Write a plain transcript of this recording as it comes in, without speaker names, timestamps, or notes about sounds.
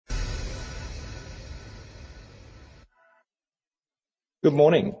Good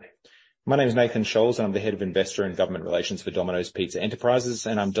morning. My name is Nathan Scholes, and I'm the Head of Investor and Government Relations for Domino's Pizza Enterprises,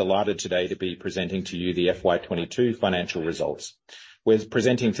 and I'm delighted today to be presenting to you the FY22 financial results. We're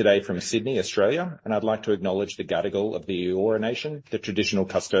presenting today from Sydney, Australia, and I'd like to acknowledge the Gadigal of the Eora Nation, the traditional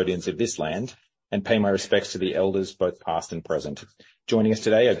custodians of this land, and pay my respects to the elders, both past and present. Joining us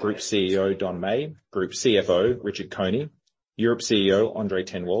today are Group CEO Don Meij, Group CFO Richard Coney, Europe CEO Andre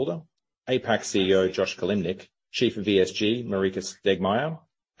ten Wolde, APAC CEO Josh Kalimnik, Chief of ESG Marika Stegmeier,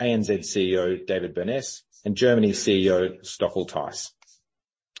 ANZ CEO David Burness, and Germany CEO Stoffel Thijs.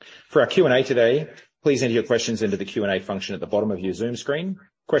 For our Q&A today, please enter your questions into the Q&A function at the bottom of your Zoom screen.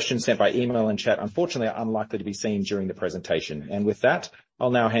 Questions sent by email and chat, unfortunately, are unlikely to be seen during the presentation. And with that,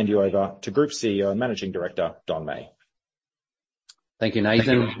 I'll now hand you over to Group CEO and Managing Director, Don Meij. Thank you,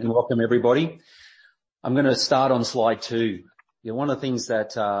 Nathan, and welcome everybody. I'm going to start on slide 2. One of the things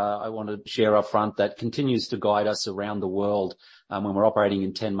that I want to share up front that continues to guide us around the world when we're operating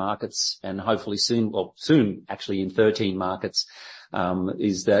in 10 markets and hopefully soon actually in 13 markets,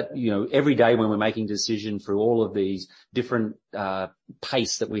 is that, every day when we're making decisions through all of these different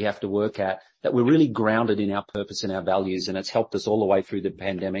pace that we have to work at, that we're really grounded in our purpose and our values, and it's helped us all the way through the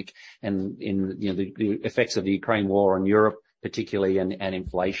pandemic and in the effects of the Ukraine war on Europe, particularly, and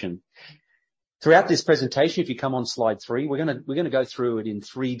inflation. Throughout this presentation, if you come on slide 3, we're going to go through it in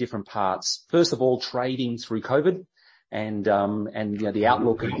 3 different parts. First of all, trading through COVID and the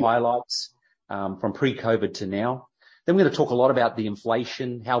outlook and highlights from pre-COVID to now. Then we're going to talk a lot about the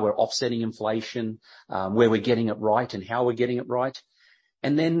inflation, how we're offsetting inflation, where we're getting it right and how we're getting it right.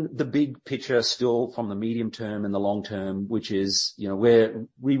 And then the big picture still from the medium term and the long term, which is, where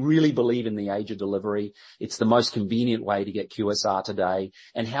we really believe in the age of delivery. It's the most convenient way to get QSR today,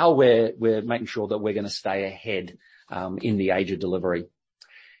 and how we're making sure that we're going to stay ahead in the age of delivery.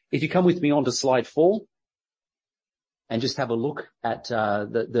 If you come with me onto slide 4 and just have a look at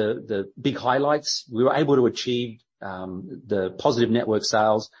the big highlights, we were able to achieve the positive network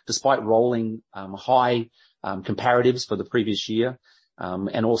sales despite rolling high comparatives for the previous year.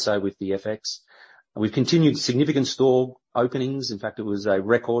 And also with the FX. We've continued significant store openings. In fact, it was a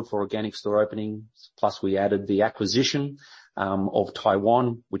record for organic store openings. Plus, we added the acquisition of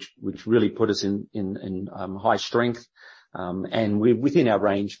Taiwan, which really put us in high strength. And we're within our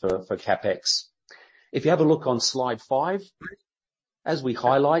range for CapEx. If you have a look on slide 5, as we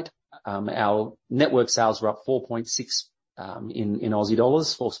highlight, our network sales were up 4.6 in Aussie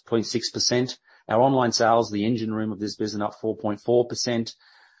dollars, 4.6%. Our online sales, the engine room of this business, up 4.4%.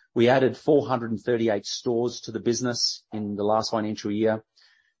 We added 438 stores to the business in the last financial year.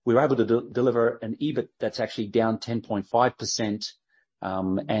 We were able to deliver an EBIT that's actually down 10.5%,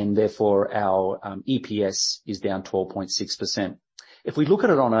 and therefore our EPS is down 12.6%. If we look at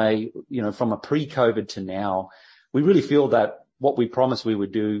it on from a pre-COVID to now, we really feel that what we promised we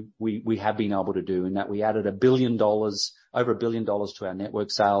would do, we have been able to do, in that we added over $1 billion to our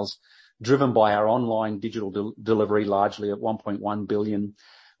network sales, driven by our online digital delivery, largely at 1.1 billion.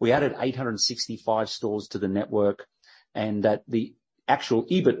 We added 865 stores to the network, and that the actual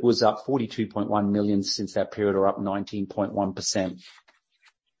EBIT was up 42.1 million since that period, or up 19.1%.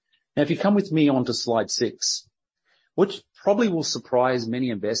 Now, if you come with me onto slide 6, which probably will surprise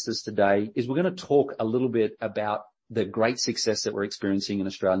many investors today, is we're going to talk a little bit about the great success that we're experiencing in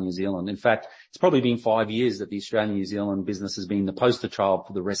Australia and New Zealand. In fact, it's probably been 5 years that the Australian New Zealand business has been the poster child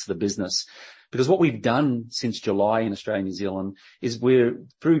for the rest of the business. Because what we've done since July in Australia and New Zealand is we're,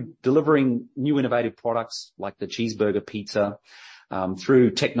 through delivering new innovative products like the cheeseburger pizza,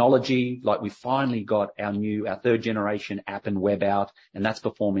 through technology, like we finally got our 3rd generation app and web out, and that's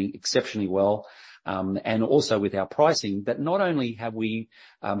performing exceptionally well. And also with our pricing, that not only have we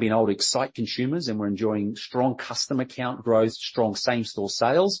been able to excite consumers and we're enjoying strong customer count growth, strong same-store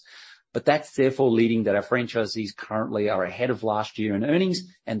sales, but that's therefore leading that our franchisees currently are ahead of last year in earnings,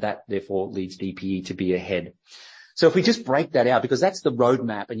 and that therefore leads DPE to be ahead. So if we just break that out, because that's the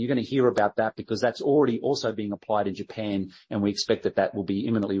roadmap, and you're going to hear about that because that's already also being applied in Japan, and we expect that will be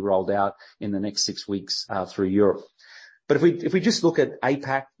imminently rolled out in the next 6 weeks through Europe. But if we just look at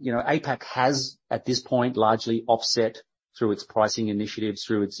APAC, APAC has at this point largely offset through its pricing initiatives,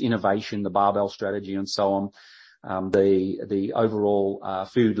 through its innovation, the barbell strategy, and so on, the overall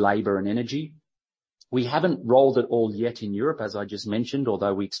food, labour, and energy. We haven't rolled it all yet in Europe, as I just mentioned,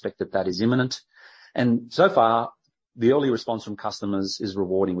 although we expect that is imminent. And so far, the early response from customers is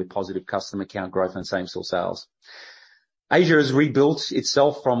rewarding, with positive customer count growth and same-store sales. Asia has rebuilt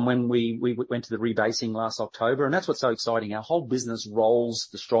itself from when we went to the rebasing last October, and that's what's so exciting. Our whole business rolls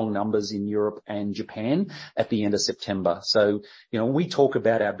the strong numbers in Europe and Japan at the end of September. So, when we talk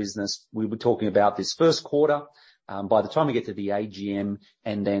about our business, we were talking about this first quarter, by the time we get to the AGM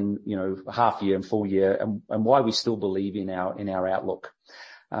and then, half year and full year, and why we still believe in our outlook.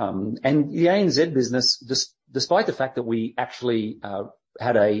 And the ANZ business, despite the fact that we actually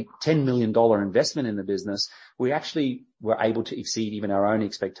had a $10 million investment in the business, we actually were able to exceed even our own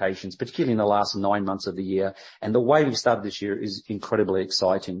expectations, particularly in the last 9 months of the year. And the way we've started this year is incredibly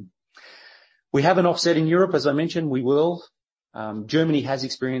exciting. We have an offset in Europe, as I mentioned, we will. Germany has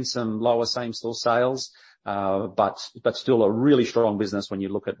experienced some lower same-store sales, but still a really strong business when you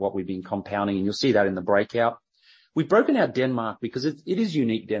look at what we've been compounding, and you'll see that in the breakout. We've broken out Denmark because it is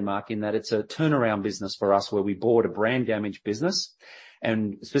unique, Denmark, in that it's a turnaround business for us where we bought a brand damaged business.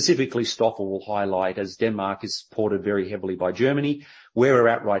 And specifically, Stoffel will highlight, as Denmark is supported very heavily by Germany. Where we're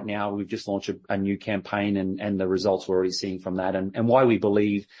at right now, we've just launched a new campaign and the results we're already seeing from that, and why we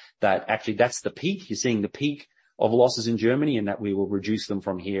believe that actually that's the peak. You're seeing the peak of losses in Germany, and that we will reduce them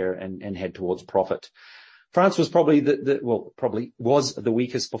from here and head towards profit. France was probably probably was the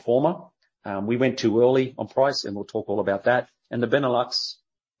weakest performer. We went too early on price, and we'll talk all about that. And the Benelux,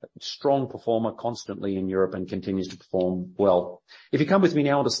 strong performer constantly in Europe and continues to perform well. If you come with me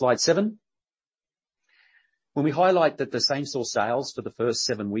now onto slide 7. When we highlight that the same-store sales for the first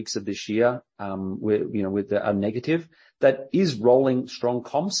 7 weeks of this year, are negative, that is rolling strong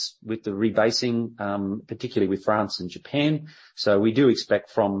comps with the rebasing, particularly with France and Japan. So we do expect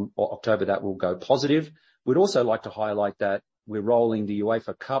from October that will go positive. We'd also like to highlight that we're rolling the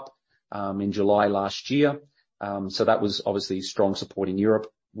UEFA Cup in July last year. So that was obviously strong support in Europe.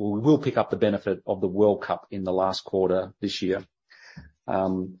 We will pick up the benefit of the World Cup in the last quarter this year.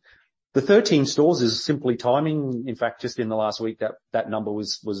 The 13 stores is simply timing. In fact, just in the last week, that number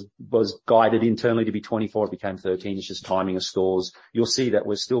was guided internally to be 24. It became 13. It's just timing of stores. You'll see that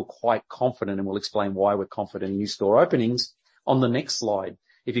we're still quite confident, and we'll explain why we're confident in new store openings on the next slide.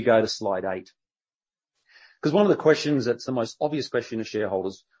 If you go to slide 8. Because one of the questions that's the most obvious question to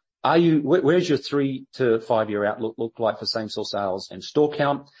shareholders, where's your 3 to 5 year outlook look like for same-store sales and store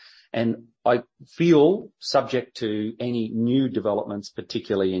count? And I feel, subject to any new developments,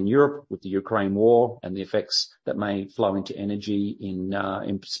 particularly in Europe with the Ukraine war and the effects that may flow into energy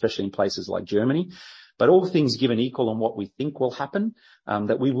especially in places like Germany, but all things given equal on what we think will happen,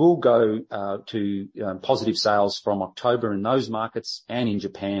 that we will go to positive sales from October in those markets and in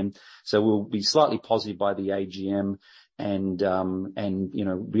Japan. So we'll be slightly positive by the AGM and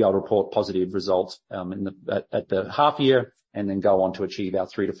be able to report positive results at the half year, and then go on to achieve our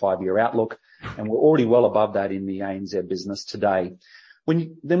 3 to 5 year outlook. And we're already well above that in the ANZ business today.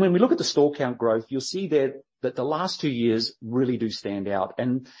 When we look at the store count growth, you'll see there that the last 2 years really do stand out.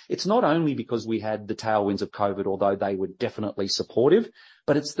 And it's not only because we had the tailwinds of COVID, although they were definitely supportive,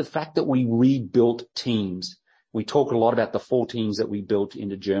 but it's the fact that we rebuilt teams. We talk a lot about the 4 teams that we built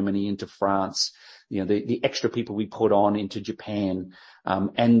into Germany, into France, the extra people we put on into Japan.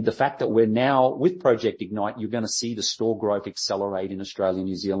 And the fact that we're now with Project Ignite, you're going to see the store growth accelerate in Australia and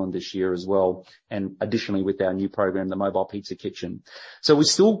New Zealand this year as well. And additionally with our new program, the Mobile Pizza Kitchen. So we're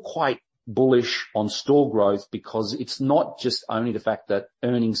still quite bullish on store growth, because it's not just only the fact that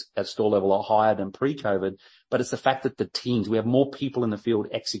earnings at store level are higher than pre-COVID, but it's the fact that the teams, we have more people in the field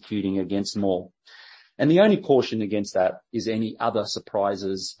executing against more. And the only caution against that is any other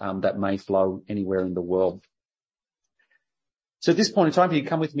surprises that may flow anywhere in the world. So at this point in time, if you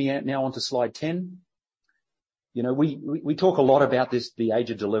come with me now onto slide 10, we talk a lot about the age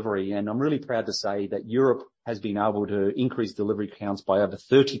of delivery, and I'm really proud to say that Europe has been able to increase delivery counts by over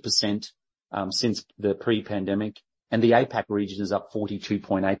 30% since the pre-pandemic, and the APAC region is up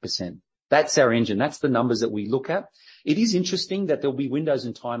 42.8%. That's our engine. That's the numbers that we look at. It is interesting that there'll be windows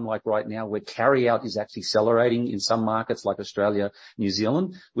in time like right now where carry-out is actually accelerating in some markets like Australia, New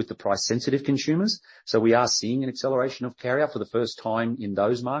Zealand, with the price-sensitive consumers. So we are seeing an acceleration of carry-out for the first time in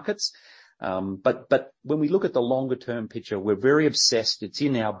those markets. But when we look at the longer-term picture, we're very obsessed. It's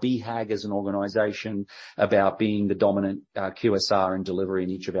in our BHAG as an organisation about being the dominant QSR in delivery in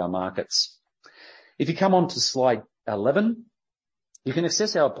each of our markets. If you come on to slide 11, you can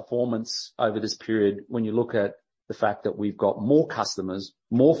assess our performance over this period when you look at the fact that we've got more customers,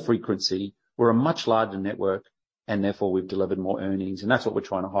 more frequency, we're a much larger network, and therefore we've delivered more earnings. And that's what we're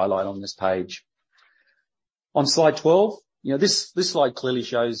trying to highlight on this page. On slide 12, this slide clearly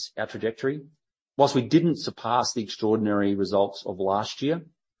shows our trajectory. Whilst we didn't surpass the extraordinary results of last year,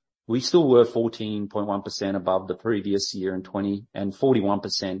 we still were 14.1% above the previous year in 20 and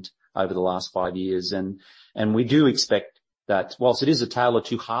 41% over the last 5 years. And we do expect that whilst it is a tale of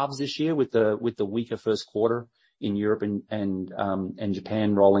two halves this year with the weaker first quarter in Europe and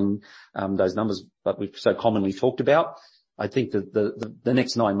Japan rolling those numbers that we've so commonly talked about, I think that the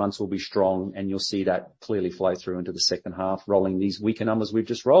next 9 months will be strong, and you'll see that clearly flow through into the second half, rolling these weaker numbers we've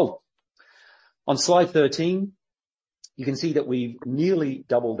just rolled. On slide 13, you can see that we've nearly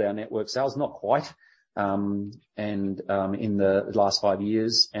doubled our network sales, not quite, in the last 5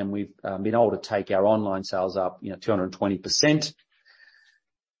 years, and we've been able to take our online sales up, 220%.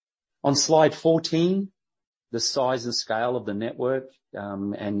 On slide 14, the size and scale of the network,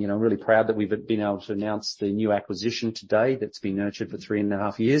 and really proud that we've been able to announce the new acquisition today that's been nurtured for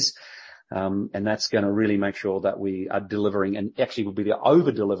 3.5 years. And that's going to really make sure that we are delivering, and actually will be the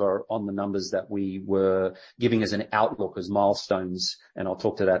over-deliver on the numbers that we were giving as an outlook, as milestones. And I'll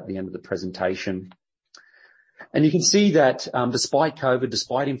talk to that at the end of the presentation. And you can see that, despite COVID,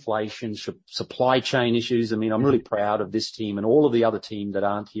 despite inflation, supply chain issues, I'm really proud of this team and all of the other team that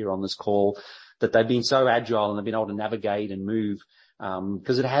aren't here on this call, that they've been so agile and they've been able to navigate and move,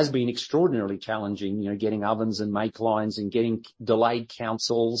 because it has been extraordinarily challenging, getting ovens and make lines and getting delayed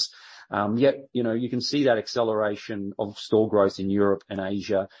councils. Yet, you can see that acceleration of store growth in Europe and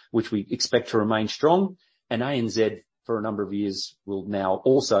Asia, which we expect to remain strong. And ANZ for a number of years will now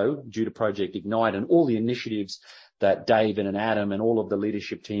also, due to Project Ignite and all the initiatives that Dave and Adam and all of the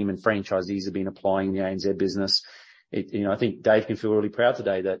leadership team and franchisees have been applying in the ANZ business. I think Dave can feel really proud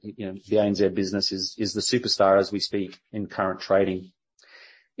today that, the ANZ business is the superstar as we speak in current trading.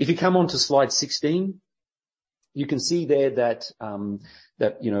 If you come on to slide 16, you can see there that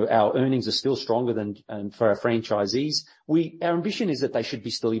our earnings are still stronger than for our franchisees. Our ambition is that they should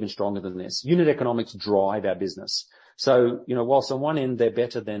be still even stronger than this. Unit economics drive our business. So, whilst on one end they're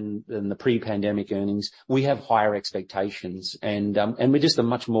better than the pre-pandemic earnings, we have higher expectations, and we're just a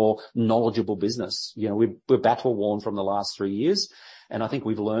much more knowledgeable business. We're battle worn from the last 3 years, and I think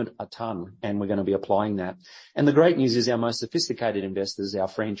we've learned a ton, and we're going to be applying that. And the great news is our most sophisticated investors, our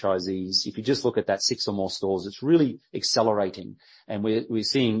franchisees, if you just look at that 6 or more stores, it's really accelerating. And we're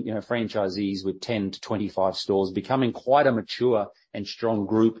seeing, franchisees with 10 to 25 stores becoming quite a mature and strong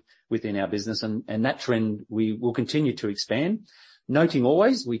group within our business. And that trend, we will continue to expand. Noting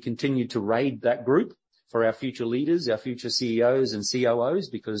always, we continue to raid that group for our future leaders, our future CEOs and COOs,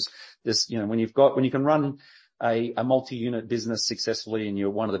 because this, when you can run a multi-unit business successfully and you're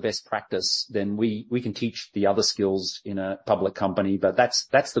one of the best practice, then we can teach the other skills in a public company. But that's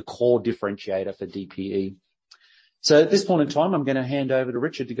the core differentiator for DPE. So at this point in time, I'm going to hand over to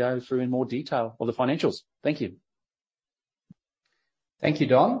Richard to go through in more detail of the financials. Thank you. Thank you,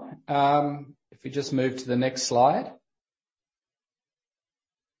 Don. If we just move to the next slide.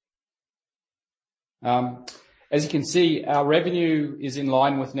 As you can see, our revenue is in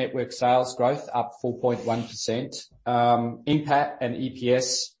line with network sales growth, up 4.1%. NPAT and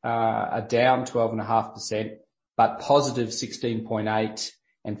EPS are down 12.5%, but positive 16.8%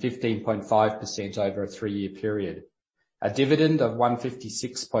 and 15.5% over a 3-year period. A dividend of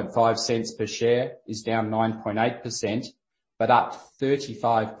 156.5 cents per share is down 9.8%, but up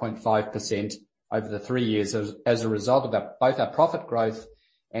 35.5% over the 3 years as a result of both our profit growth,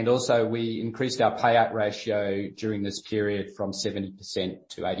 and also we increased our payout ratio during this period from 70%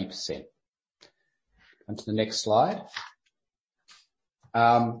 to 80%. On to the next slide.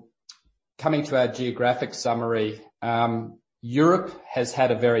 Coming to our geographic summary, Europe has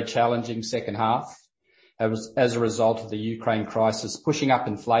had a very challenging second half as a result of the Ukraine crisis, pushing up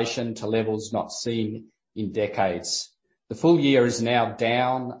inflation to levels not seen in decades. The full year is now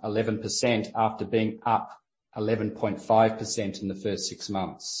down 11% after being up 11.5% in the first 6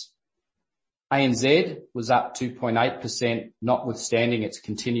 months. ANZ was up 2.8%, notwithstanding its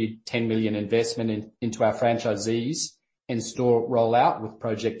continued 10 million investment into our franchisees and store rollout with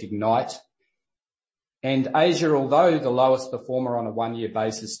Project Ignite. And Asia, although the lowest performer on a 1-year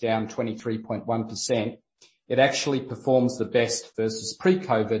basis, down 23.1%, it actually performs the best versus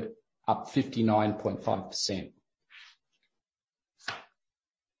pre-COVID, up 59.5%.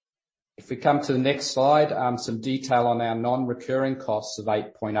 If we come to the next slide, some detail on our non-recurring costs of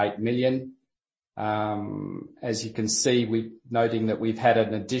 8.8 million. As you can see, noting that we've had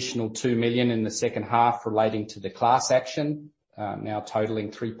an additional 2 million in the second half relating to the class action, now totaling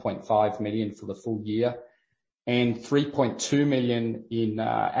 3.5 million for the full year, and 3.2 million in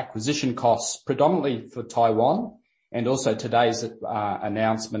acquisition costs, predominantly for Taiwan, and also today's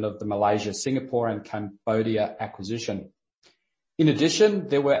announcement of the Malaysia, Singapore, and Cambodia acquisition. In addition,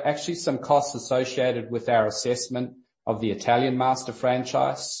 there were actually some costs associated with our assessment of the Italian master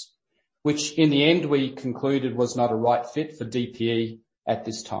franchise, which in the end we concluded was not a right fit for DPE at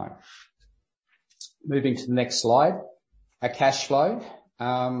this time. Moving to the next slide, our cash flow.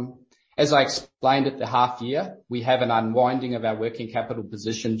 As I explained at the half year, we have an unwinding of our working capital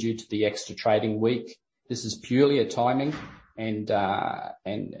position due to the extra trading week This is purely a timing, and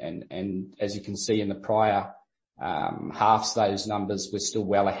as you can see in the prior halves, those numbers were still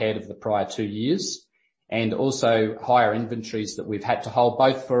well ahead of the prior 2 years. And also higher inventories that we've had to hold,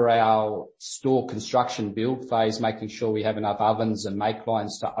 both for our store construction build phase, making sure we have enough ovens and make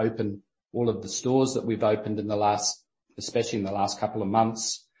lines to open all of the stores that we've opened especially in the last couple of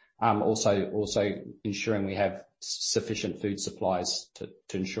months. Also ensuring we have sufficient food supplies to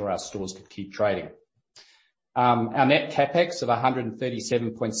ensure our stores could keep trading. Our net capex of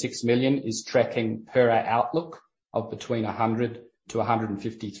 137.6 million is tracking per our outlook of between 100 to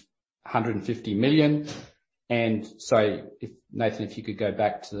 150 million. And sorry, Nathan, if you could go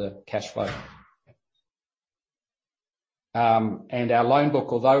back to the cash flow. And our loan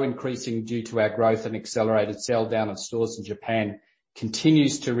book, although increasing due to our growth and accelerated sell down of stores in Japan,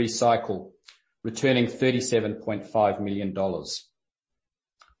 continues to recycle, returning $37.5 million.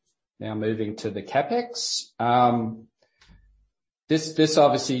 Now moving to the capex. This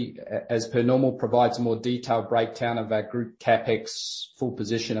obviously, as per normal, provides a more detailed breakdown of our group capex full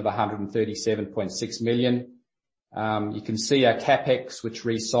position of 137.6 million. You can see our capex, which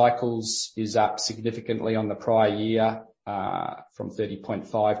recycles, is up significantly on the prior year, from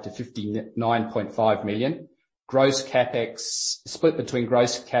 30.5 to 59.5 million. Gross capex split between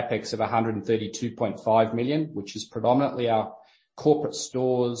gross capex of 132.5 million, which is predominantly our corporate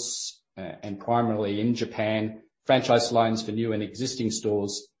stores and primarily in Japan, franchise loans for new and existing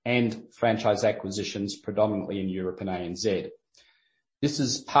stores, and franchise acquisitions predominantly in Europe and ANZ. This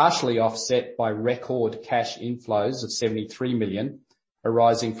is partially offset by record cash inflows of 73 million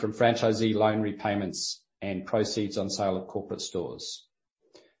arising from franchisee loan repayments and proceeds on sale of corporate stores.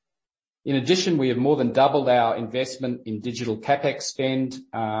 In addition, we have more than doubled our investment in digital capex spend,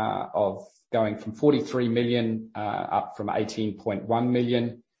 of going from 43 million up from 18.1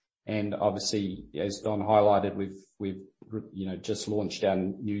 million. And obviously, as Don highlighted, we've just launched our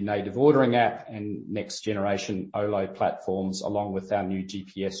new native ordering app and next generation OLO platforms, along with our new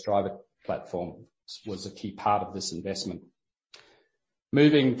GPS driver platform, was a key part of this investment.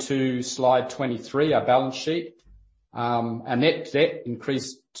 Moving to slide 23, our balance sheet. Our net debt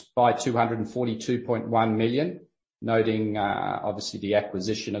increased by 242.1 million, noting obviously the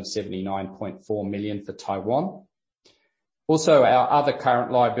acquisition of 79.4 million for Taiwan. Also, our other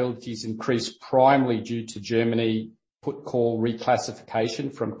current liabilities increased primarily due to Germany put call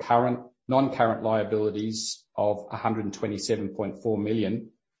reclassification from non-current liabilities of 127.4 million,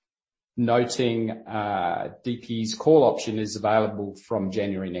 noting DPE's call option is available from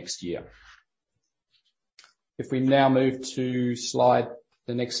January next year. If we now move to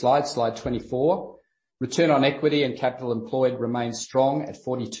the next slide 24. Return on equity and capital employed remains strong at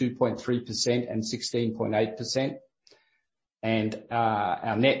 42.3% and 16.8%. And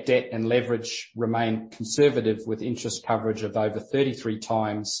our net debt and leverage remain conservative, with interest coverage of over 33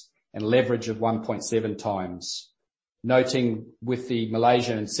 times and leverage of 1.7 times. Noting with the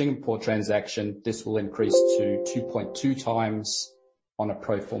Malaysia and Singapore transaction, this will increase to 2.2 times on a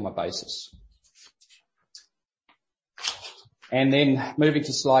pro forma basis. And then moving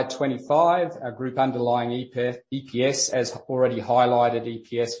to slide 25, our group underlying EPS, as already highlighted,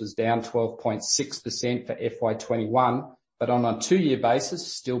 EPS was down 12.6% for FY21, but on a 2-year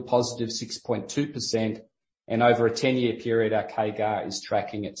basis, still positive 6.2%. And over a 10-year period, our CAGR is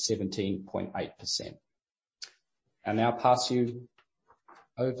tracking at 17.8%. I'll now pass you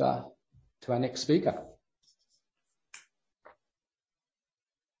over to our next speaker.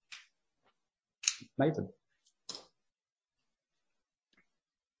 Nathan.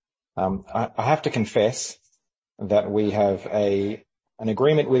 I have to confess that we have an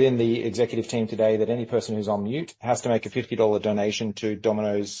agreement within the executive team today that any person who's on mute has to make a $50 donation to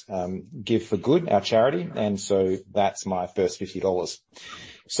Domino's Give for Good, our charity. And so that's my first $50.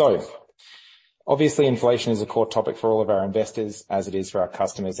 So obviously inflation is a core topic for all of our investors, as it is for our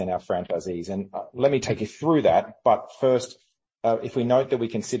customers and our franchisees. And let me take you through that. But first, if we note that we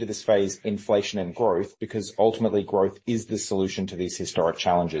consider this phase inflation and growth, because ultimately growth is the solution to these historic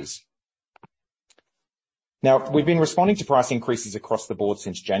challenges. Now, we've been responding to price increases across the board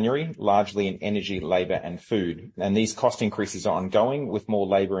since January, largely in energy, labour and food. And these cost increases are ongoing, with more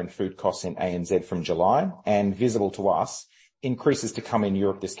labour and food costs in ANZ from July, and visible to us, increases to come in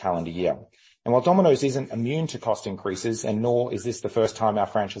Europe this calendar year. And while Domino's isn't immune to cost increases, and nor is this the first time our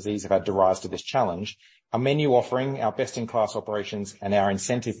franchisees have had to rise to this challenge, our menu offering, our best-in-class operations and our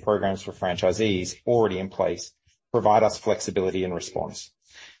incentive programs for franchisees already in place provide us flexibility in response.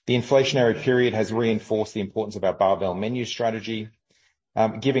 The inflationary period has reinforced the importance of our barbell menu strategy,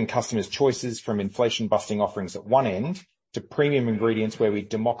 giving customers choices from inflation-busting offerings at one end to premium ingredients where we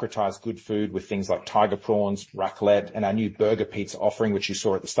democratize good food with things like tiger prawns, raclette, and our new burger pizza offering, which you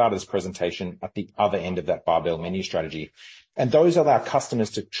saw at the start of this presentation at the other end of that barbell menu strategy. And those allow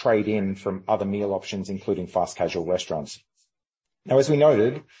customers to trade in from other meal options, including fast casual restaurants. Now, as we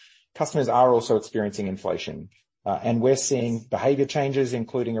noted, customers are also experiencing inflation. And we're seeing behavior changes,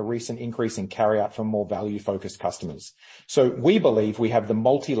 including a recent increase in carryout from more value-focused customers. So we believe we have the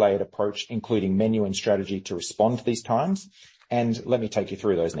multi-layered approach, including menu and strategy, to respond to these times. And let me take you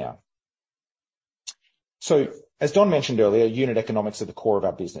through those now. So as Don mentioned earlier, unit economics are the core of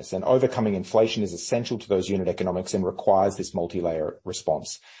our business, and overcoming inflation is essential to those unit economics and requires this multi-layer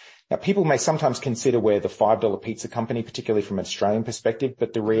response. Now, people may sometimes consider we're the $5 pizza company, particularly from an Australian perspective,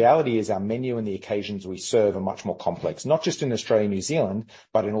 but the reality is our menu and the occasions we serve are much more complex, not just in Australia and New Zealand,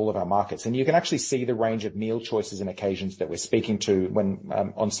 but in all of our markets. And you can actually see the range of meal choices and occasions that we're speaking to when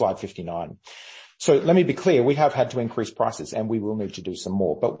on slide 59. So let me be clear, we have had to increase prices and we will need to do some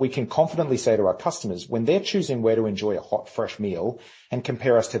more, but we can confidently say to our customers, when they're choosing where to enjoy a hot, fresh meal and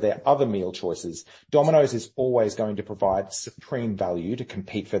compare us to their other meal choices, Domino's is always going to provide supreme value to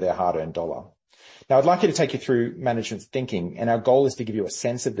compete for their hard-earned dollar. Now, I'd like you to take you through management's thinking, and our goal is to give you a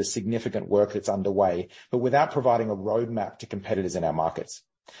sense of the significant work that's underway, but without providing a roadmap to competitors in our markets.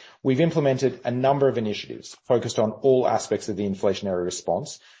 We've implemented a number of initiatives focused on all aspects of the inflationary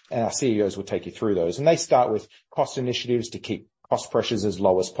response, and our CEOs will take you through those. And they start with cost initiatives to keep cost pressures as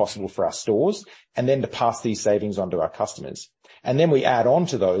low as possible for our stores, and then to pass these savings on to our customers. And then we add on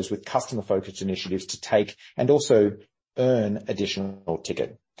to those with customer-focused initiatives to take and also earn additional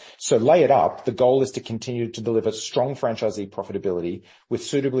ticket. So lay it up, the goal is to continue to deliver strong franchisee profitability with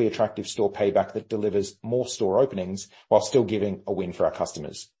suitably attractive store payback that delivers more store openings while still giving a win for our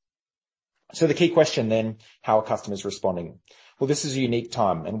customers. So the key question then, how are customers responding? Well, this is a unique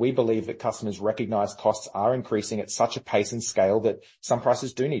time, and we believe that customers recognize costs are increasing at such a pace and scale that some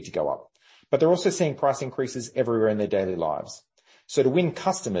prices do need to go up. But they're also seeing price increases everywhere in their daily lives. So to win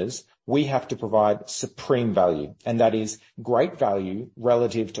customers, we have to provide supreme value, and that is great value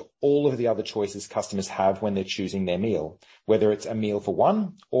relative to all of the other choices customers have when they're choosing their meal, whether it's a meal for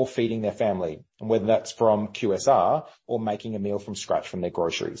one or feeding their family, and whether that's from QSR or making a meal from scratch from their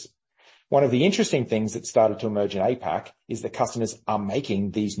groceries. One of the interesting things that started to emerge in APAC is that customers are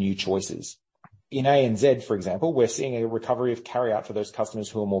making these new choices. In ANZ, for example, we're seeing a recovery of carryout for those customers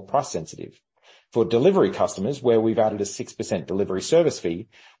who are more price sensitive. For delivery customers, where we've added a 6% delivery service fee,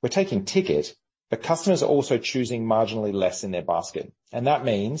 we're taking ticket, but customers are also choosing marginally less in their basket. And that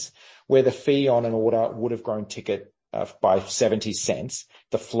means where the fee on an order would have grown ticket by 70 cents,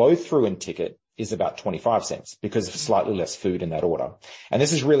 the flow through in ticket is about 25 cents because of slightly less food in that order. And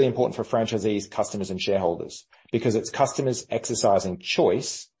this is really important for franchisees, customers and shareholders because it's customers exercising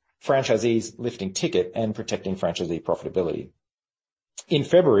choice, franchisees lifting ticket and protecting franchisee profitability. In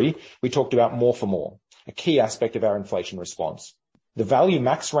February, we talked about more for more, a key aspect of our inflation response. The value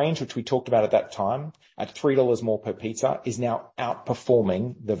max range, which we talked about at that time, at $3 more per pizza, is now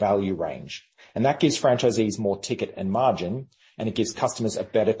outperforming the value range. And that gives franchisees more ticket and margin, and it gives customers a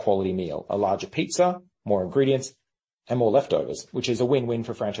better quality meal, a larger pizza, more ingredients, and more leftovers, which is a win-win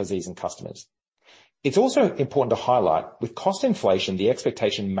for franchisees and customers. It's also important to highlight, with cost inflation, the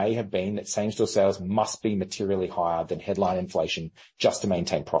expectation may have been that same-store sales must be materially higher than headline inflation just to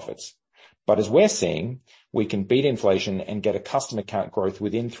maintain profits. But as we're seeing, we can beat inflation and get a customer count growth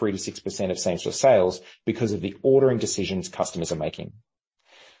within 3 to 6% of same-store sales because of the ordering decisions customers are making.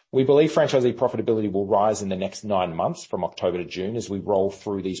 We believe franchisee profitability will rise in the next 9 months from October to June as we roll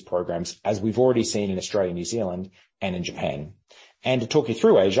through these programs, as we've already seen in Australia, New Zealand, and in Japan. And to talk you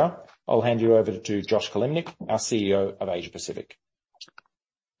through Asia, I'll hand you over to Josh Kalimnik, our CEO of Asia Pacific.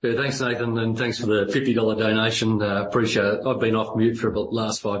 Yeah, thanks, Nathan, and thanks for the $50 donation. Appreciate it. I've been off mute for about the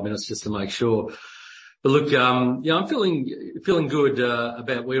last 5 minutes just to make sure. But look, I'm feeling good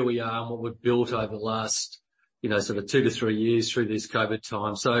about where we are and what we've built over the last, sort of 2 to 3 years through this COVID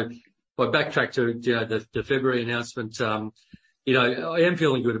time. So if I backtrack to the February announcement, I am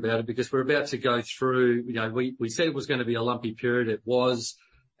feeling good about it because we're about to go through. We said it was going to be a lumpy period. It was.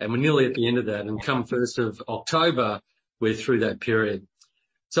 And we're nearly at the end of that. And come 1st of October, we're through that period.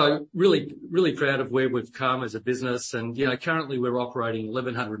 So really, really proud of where we've come as a business. And, currently we're operating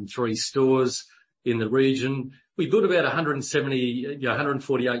 1,103 stores in the region. We built about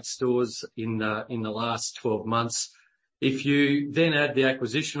 148 stores in the last 12 months. If you then add the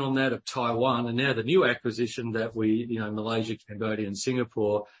acquisition on that of Taiwan and now the new acquisition that we, Malaysia, Cambodia and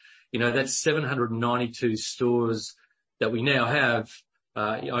Singapore, that's 792 stores that we now have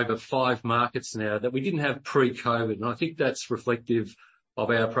over 5 markets now that we didn't have pre-COVID. And I think that's reflective of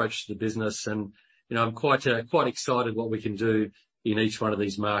our approach to the business. And, I'm quite excited what we can do in each one of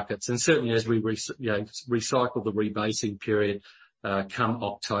these markets, and certainly as we recycle the rebasing period come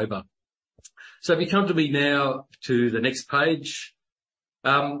October. So if you come to me now to the next page,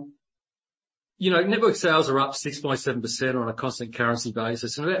 network sales are up 6.7% on a constant currency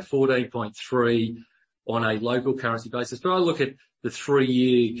basis and about 14.3% on a local currency basis. But I look at the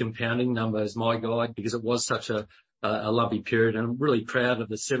 3-year compounding number as my guide because it was such a lumpy period, and I'm really proud of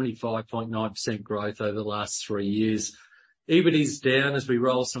the 75.9% growth over the last 3 years. EBIT is down as we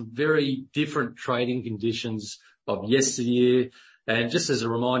roll some very different trading conditions of yesteryear. And just as a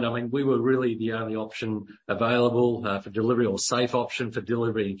reminder, we were really the only option available for delivery, or safe option for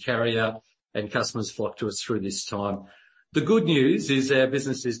delivery and carry out, and customers flocked to us through this time. The good news is our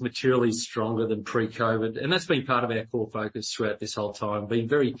business is materially stronger than pre-COVID, and that's been part of our core focus throughout this whole time, being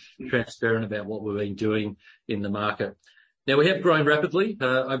very transparent about what we've been doing in the market. Now, we have grown rapidly.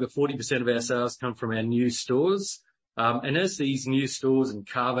 Over 40% of our sales come from our new stores. And as these new stores and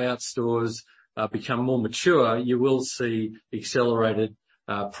carve-out stores become more mature, you will see accelerated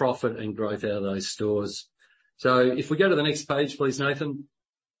profit and growth out of those stores. So if we go to the next page, please, Nathan.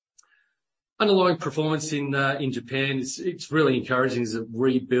 Underlying performance in Japan, it's really encouraging as it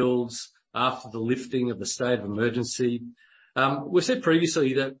rebuilds after the lifting of the state of emergency. We've said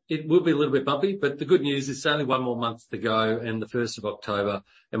previously that it will be a little bit bumpy, but the good news is it's only 1 more month to go, and the 1st of October,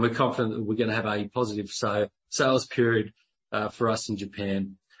 and we're confident that we're going to have a positive sales period for us in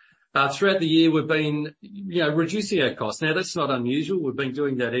Japan. Throughout the year, we've been, reducing our costs. Now, that's not unusual. We've been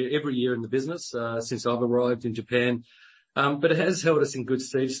doing that every year in the business since I've arrived in Japan. But it has held us in good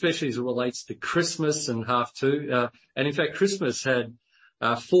stead, especially as it relates to Christmas and half two. And in fact, Christmas had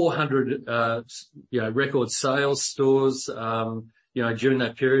 400, record sales stores, during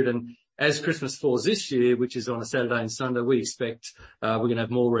that period. And as Christmas falls this year, which is on a Saturday and Sunday, we expect we're going to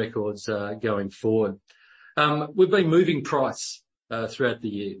have more records going forward. We've been moving price throughout the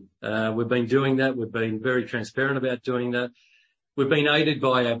year. We've been doing that. We've been very transparent about doing that. We've been aided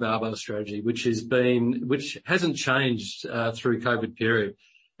by our barbell strategy, which hasn't changed through COVID period.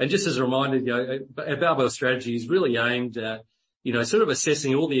 And just as a reminder, our barbell strategy is really aimed at, sort of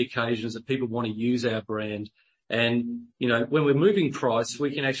assessing all the occasions that people want to use our brand. And, when we're moving price,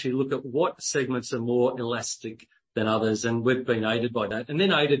 we can actually look at what segments are more elastic than others. And we've been aided by that. And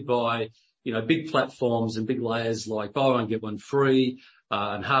then aided by, big platforms and big layers like buy one, get one free,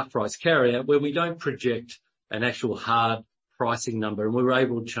 and half price carry out, where we don't project an actual hard pricing number, and we were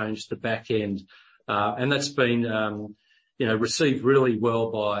able to change the back end. And that's been, received really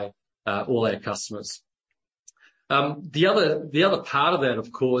well by all our customers. The other part of that,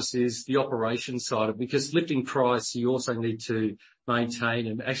 of course, is the operations side of it, because lifting price, you also need to maintain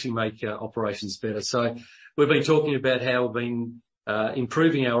and actually make operations better. So we've been talking about how we've been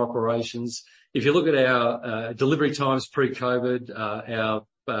improving our operations. If you look at our delivery times pre-COVID,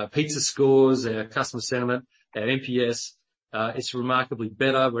 our pizza scores, our customer sentiment, our NPS, it's remarkably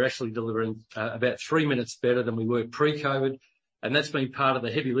better. We're actually delivering about 3 minutes better than we were pre-COVID. And that's been part of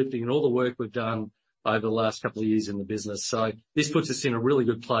the heavy lifting and all the work we've done over the last couple of years in the business. So this puts us in a really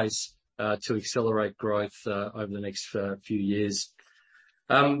good place to accelerate growth over the next few years.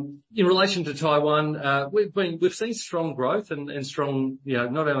 In relation to Taiwan, we've seen strong growth and strong,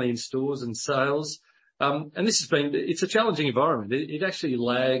 not only in stores and sales. And it's a challenging environment. It actually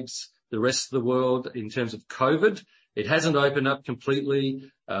lags the rest of the world in terms of COVID. It hasn't opened up completely.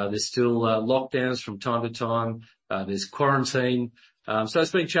 There's still lockdowns from time to time. There's quarantine. So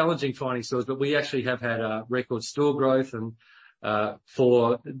it's been challenging finding stores, but we actually have had record store growth and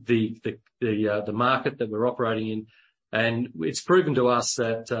for the market that we're operating in. And it's proven to us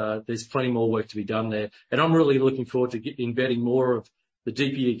that there's plenty more work to be done there. And I'm really looking forward to embedding more of the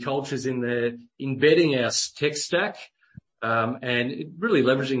DPE cultures in there, embedding our tech stack, and really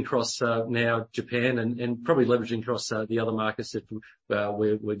leveraging across now Japan and probably leveraging across the other markets that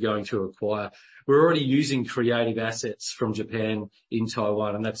we're going to acquire. We're already using creative assets from Japan in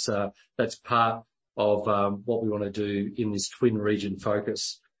Taiwan, and that's part of what we want to do in this twin region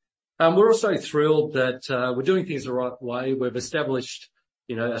focus. We're also thrilled that we're doing things the right way. We've established,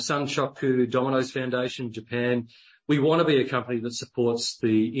 a Sanshoku Domino's Foundation in Japan. We want to be a company that supports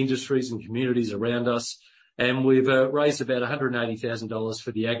the industries and communities around us. And we've raised about $180,000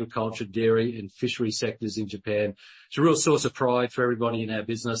 for the agriculture, dairy and fishery sectors in Japan. It's a real source of pride for everybody in our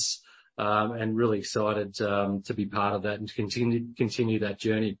business, and really excited to be part of that and to continue that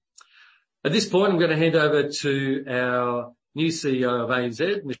journey. At this point, I'm going to hand over to our new CEO of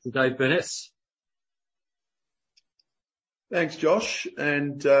ANZ, Mr. Dave Burness. Thanks, Josh,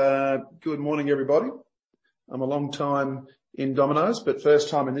 and good morning, everybody. I'm a long time in Domino's, but first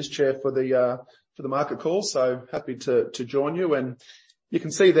time in this chair for the for the market call. So happy to join you. And you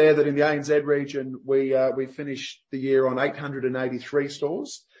can see there that in the ANZ region, we finished the year on 883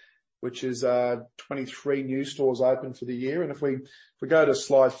 stores, which is 23 new stores open for the year. And if we go to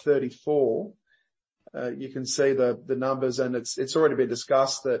slide 34, you can see the numbers, and it's already been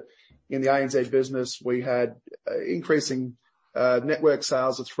discussed that in the ANZ business we had increasing network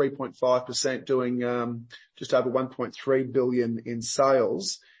sales of 3.5%, doing just over 1.3 billion in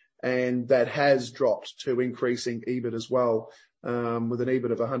sales, and that has dropped to increasing EBIT as well, with an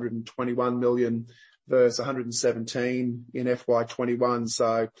EBIT of 121 million versus 117 in FY21,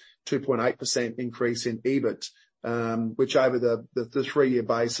 so 2.8% increase in EBIT, which over the 3-year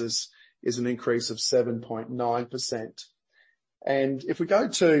basis is an increase of 7.9%. And if we go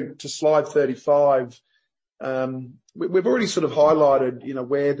to slide 35, we've already sort of highlighted,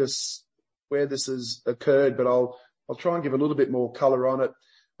 where this has occurred, but I'll try and give a little bit more colour on it.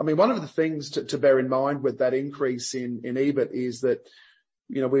 I mean, one of the things to bear in mind with that increase in EBIT is that,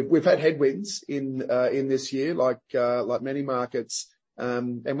 we've had headwinds in this year, like many markets.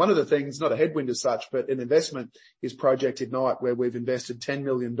 And one of the things, not a headwind as such, but an investment, is Project Ignite, where we've invested $10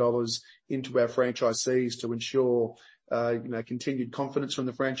 million into our franchisees to ensure, continued confidence from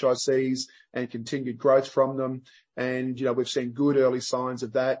the franchisees and continued growth from them. And, we've seen good early signs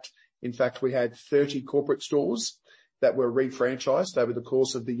of that. In fact, we had 30 corporate stores that were refranchised over the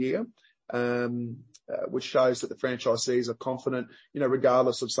course of the year, which shows that the franchisees are confident,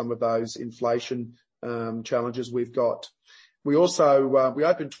 regardless of some of those inflation challenges we've got. We also we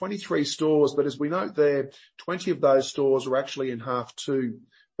opened 23 stores, but as we note there, 20 of those stores were actually in half two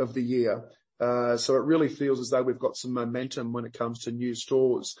of the year. So it really feels as though we've got some momentum when it comes to new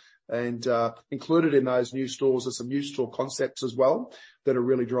stores. And included in those new stores are some new store concepts as well that are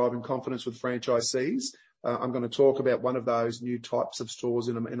really driving confidence with franchisees. I'm going to talk about one of those new types of stores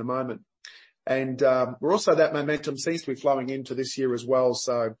in a moment. And we're also, that momentum seems to be flowing into this year as well.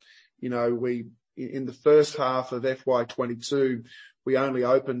 So, in the first half of FY22, we only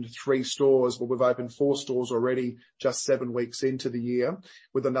opened 3 stores, but we've opened 4 stores already just 7 weeks into the year,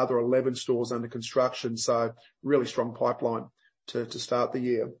 with another 11 stores under construction. So really strong pipeline to start the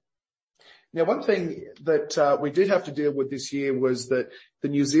year. Now, one thing that we did have to deal with this year was that the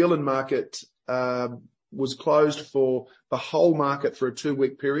New Zealand market was closed for the whole market for a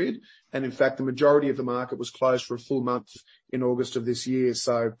 2-week period. And in fact, the majority of the market was closed for a full month in August of this year.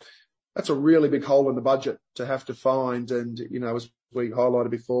 So that's a really big hole in the budget to have to find. And, as we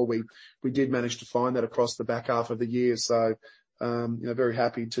highlighted before, we did manage to find that across the back half of the year. So, very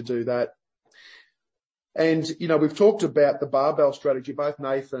happy to do that. And, we've talked about the barbell strategy. Both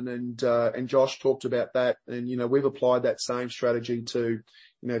Nathan and Josh talked about that. And, we've applied that same strategy to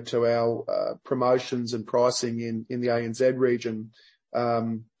our promotions and pricing in the ANZ region.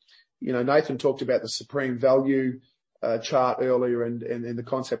 Nathan talked about the Supreme Value chart earlier and the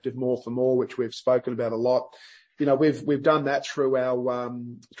concept of more for more, which we've spoken about a lot. We've done that through our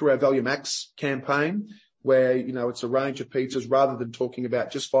Value Max campaign, where, it's a range of pizzas. Rather than talking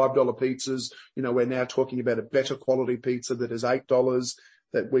about just $5 pizzas, we're now talking about a better quality pizza that is $8,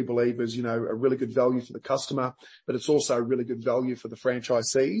 that we believe is, a really good value for the customer, but it's also a really good value for the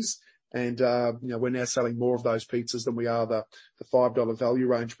franchisees. And, we're now selling more of those pizzas than we are the $5 value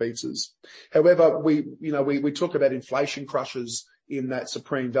range pizzas. However, we talk about inflation crushers in that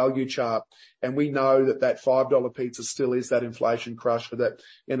Supreme Value chart, and we know that $5 pizza still is that inflation crusher, that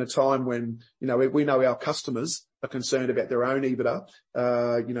in a time when, we know our customers are concerned about their own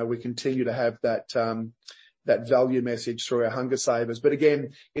EBITDA, we continue to have that value message through our Hunger Savers. But again,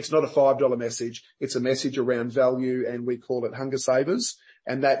 it's not a $5 message. It's a message around value, and we call it Hunger Savers.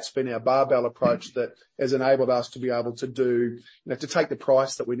 And that's been our barbell approach that has enabled us to be able to do, to take the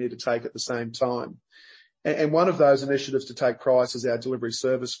price that we need to take at the same time. And one of those initiatives to take price is our delivery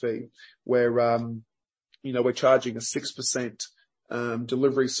service fee, where, we're charging a 6%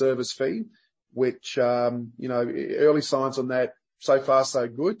 delivery service fee, which, early signs on that, so far so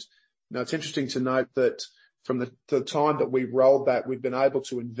good. Now, it's interesting to note that from the time that we've rolled that, we've been able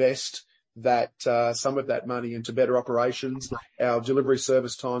to invest that some of that money into better operations. Our delivery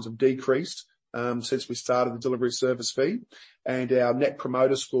service times have decreased since we started the delivery service fee, and our net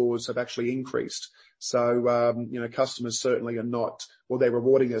promoter scores have actually increased. So, customers certainly are not, well, they're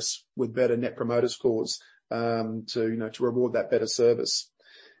rewarding us with better net promoter scores to reward that better service.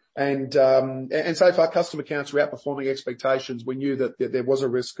 And so far, customer counts are outperforming expectations. We knew that there was a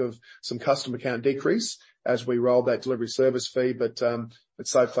risk of some customer count decrease as we rolled that delivery service fee, but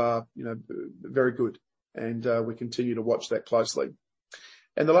so far, very good. And we continue to watch that closely.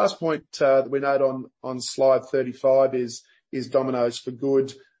 And the last point that we note on slide 35 is Domino's for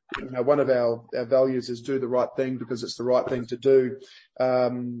Good. one of our values is do the right thing because it's the right thing to do.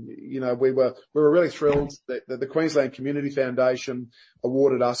 We were really thrilled that the Queensland Community Foundation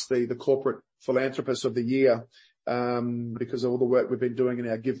awarded us the Corporate Philanthropist of the Year, because of all the work we've been doing in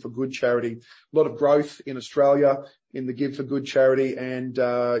our Give for Good charity. A lot of growth in Australia in the Give for Good charity, and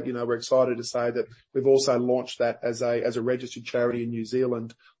we're excited to say that we've also launched that as a registered charity in New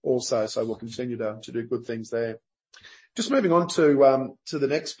Zealand also. So we'll continue to do good things there. Just moving on to the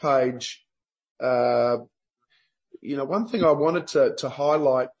next page. One thing I wanted to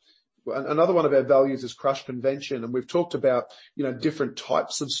highlight, another one of our values is crush convention, and we've talked about different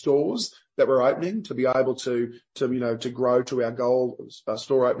types of stores that we're opening to be able to grow to our goal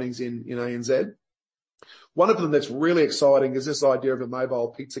store openings in ANZ. One of them that's really exciting is this idea of a mobile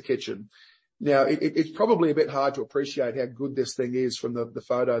pizza kitchen. Now, it's probably a bit hard to appreciate how good this thing is from the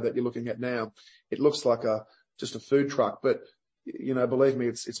photo that you're looking at now. It looks like just a food truck, but believe me,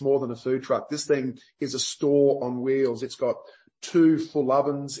 it's more than a food truck. This thing is a store on wheels. It's got 2 full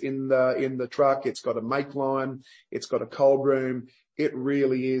ovens in the truck. It's got a make line. It's got a cold room. It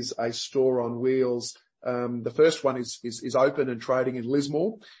really is a store on wheels. The first one is open and trading in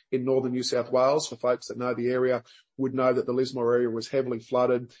Lismore in northern New South Wales. For folks that know the area would know that the Lismore area was heavily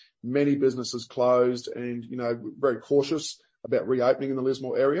flooded. Many businesses closed and, very cautious about reopening in the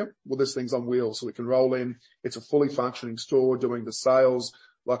Lismore area. Well, this thing's on wheels, so it can roll in. It's a fully functioning store doing the sales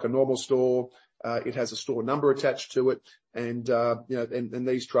like a normal store. It has a store number attached to it. And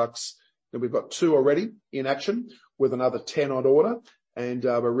these trucks, we've got 2 already in action with another 10 on order. And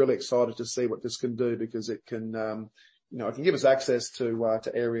we're really excited to see what this can do, because it can, it can give us access to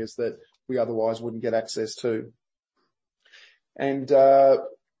areas that we otherwise wouldn't get access to. And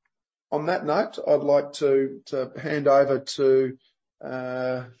on that note, I'd like to hand over to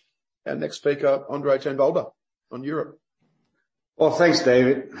our next speaker, Andre ten Wolde, on Europe. Well, thanks,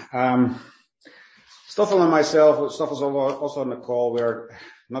 David. Stoffel and myself, Stoffel's also on the call, we're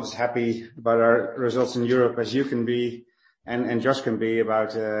not as happy about our results in Europe as you can be, and Josh can be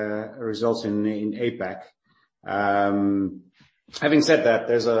about results in APAC. Having said that,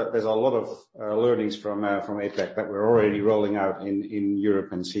 there's a lot of learnings from APAC that we're already rolling out in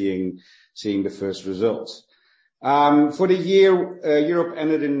Europe and seeing the first results. For the year, Europe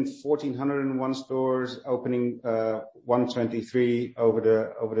ended in 1,401 stores, opening 123 over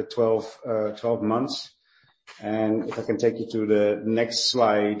the 12 months. And if I can take you to the next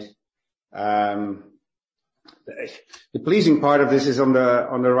slide. The pleasing part of this is on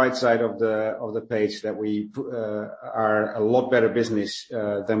the right side of the page, that we are a lot better business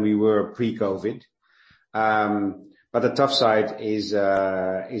than we were pre-COVID. But the tough side is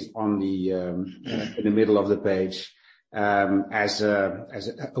on in the middle of the page. As a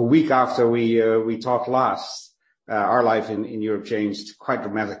week after we talked last, our life in Europe changed quite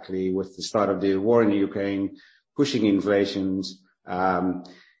dramatically with the start of the war in the Ukraine, pushing inflations,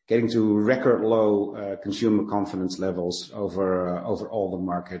 getting to record low consumer confidence levels over all the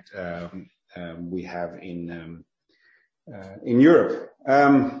market we have in Europe.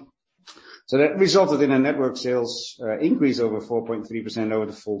 So that resulted in a network sales increase over 4.3% over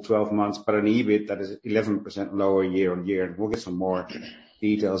the full 12 months, but an EBIT that is 11% lower year on year. We'll get some more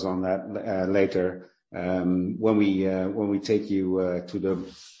details on that later when we take you to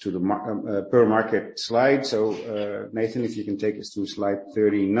the per market slide. So Nathan, if you can take us to slide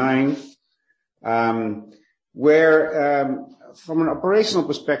 39, where from an operational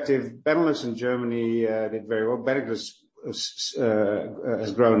perspective, Benelux and Germany did very well. Benelux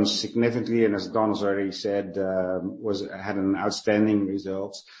has grown significantly, and as Don has already said, had an outstanding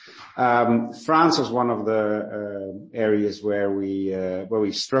result. France was one of the areas where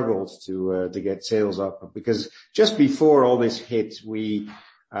we struggled to get sales up, because just before all this hit, we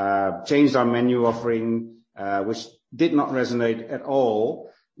changed our menu offering, which did not resonate at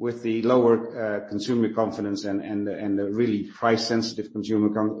all with the lower consumer confidence and the really price sensitive consumer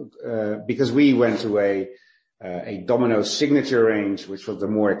because we went to a Domino's signature range, which was the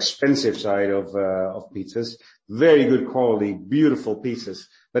more expensive side of pizzas. Very good quality, beautiful pizzas,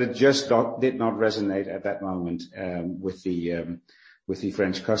 but it just did not resonate at that moment with the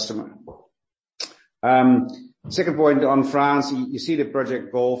French customer. Second point on France, you see the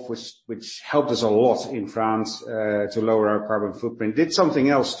Project Golf, which helped us a lot in France to lower our carbon footprint. Did something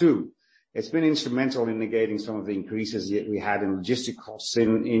else too. It's been instrumental in negating some of the increases that we had in logistic costs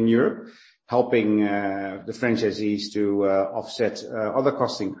in Europe, helping the franchisees to offset other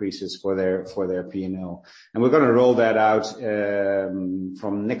cost increases for their P&L. And we're going to roll that out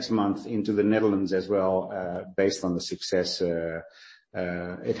from next month into the Netherlands as well, based on the success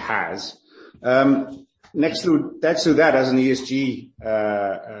it has. Next to that, as an ESG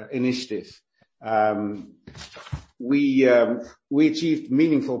initiative, we achieved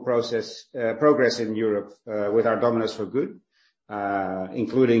meaningful progress in Europe with our Domino's for Good,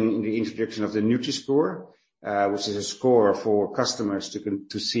 including the introduction of the Nutri-Score, which is a score for customers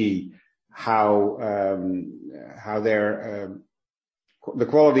to see how their the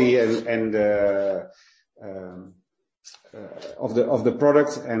quality and of the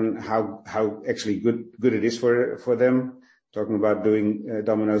product, and how actually good it is for them. Talking about doing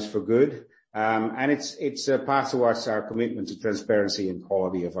Domino's for Good, and it's a path towards our commitment to transparency and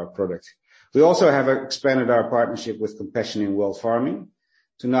quality of our product. We also have expanded our partnership with Compassion in World Farming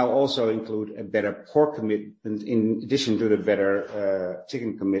to now also include a better pork commitment in addition to the better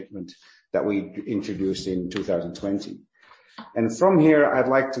chicken commitment that we introduced in 2020. And from here, I'd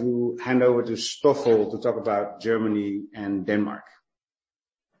like to hand over to Stoffel to talk about Germany and Denmark.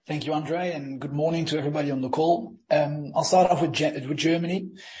 Thank you, Andre, and good morning to everybody on the call. I'll start off with Germany.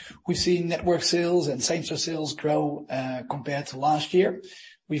 We've seen network sales and same-store sales grow compared to last year.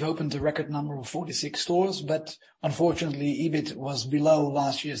 We've opened a record number of 46 stores, but unfortunately, EBIT was below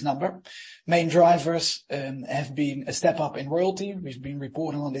last year's number. Main drivers have been a step up in royalty. We've been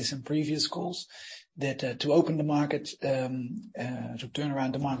reporting on this in previous calls, that to open the market, to turn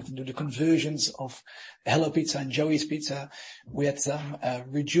around the market and do the conversions of Hello Pizza and Joey's Pizza, we had some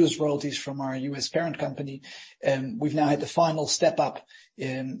reduced royalties from our US parent company. We've now had the final step up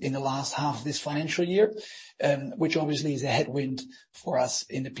in the last half of this financial year, which obviously is a headwind for us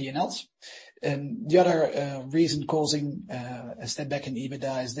in the P&Ls. The other reason causing a step back in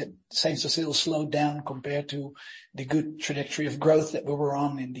EBITDA is that same-store sales slowed down compared to the good trajectory of growth that we were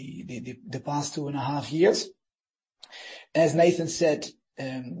on in the past 2.5 years. As Nathan said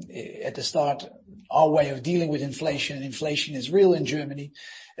at the start, our way of dealing with inflation, and inflation is real in Germany,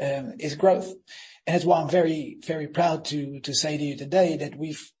 is growth. And that's why I'm very, very proud to say to you today that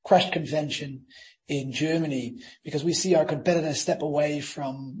we've crushed convention in Germany, because we see our competitors step away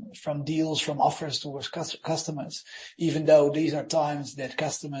from deals, from offers towards customers, even though these are times that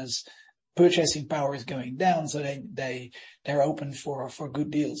customers' purchasing power is going down, so they're open for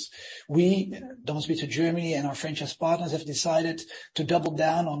good deals. We, Domino's Pizza Germany, and our franchise partners have decided to double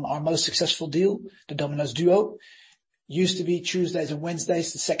down on our most successful deal, the Domino's Duo. Used to be Tuesdays and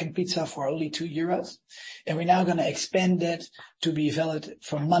Wednesdays, the second pizza for only €2. And we're now going to expand that to be valid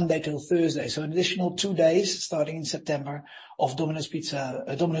from Monday till Thursday. So an additional 2 days starting in September of Domino's Pizza,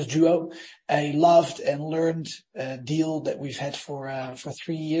 Domino's Duo, a loved and learned deal that we've had for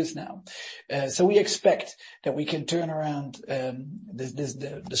 3 years now. So we expect that we can turn around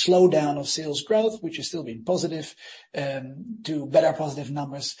the slowdown of sales growth, which has still been positive, to better positive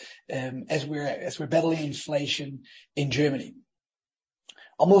numbers as we're battling inflation in Germany.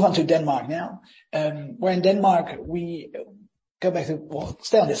 I'll move on to Denmark now. Where in Denmark we go back to, well,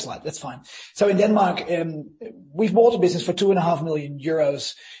 stay on this slide, that's fine. So in Denmark, we've bought a business for €2.5 million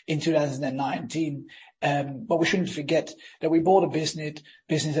in 2019, but we shouldn't forget that we bought a business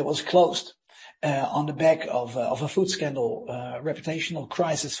that was closed on the back of a food scandal, reputational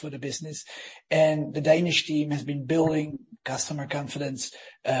crisis for the business, and the Danish team has been building customer confidence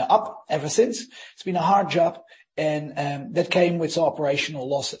up ever since. It's been a hard job, and that came with operational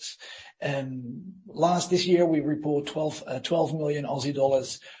losses. This year we report 12 million Aussie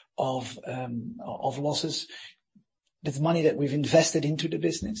dollars of losses. That's money that we've invested into the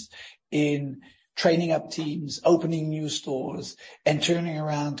business in training up teams, opening new stores, and turning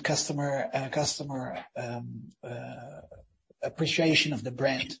around customer appreciation of the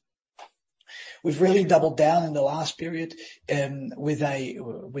brand. We've really doubled down in the last period with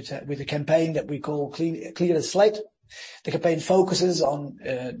a campaign that we call Clear the Slate. The campaign focuses on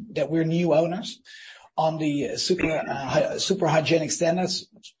that we're new owners, on the super hygienic standards,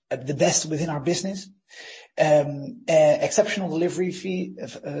 the best within our business, exceptional delivery fee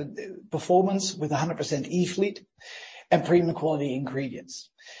performance with 100% e-fleet, and premium quality ingredients.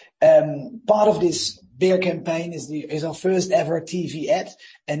 Part of this bigger campaign is our first ever TV ad.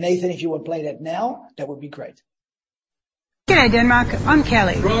 And Nathan, if you would play that now, that would be great. G'day Denmark, I'm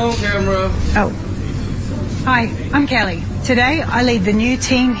Kelly. Roll camera. Oh. Hi, I'm Kelly. Today I lead the new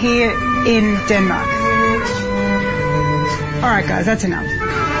team here in Denmark. Alright guys, that's enough.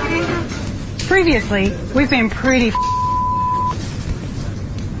 Previously, we've been pretty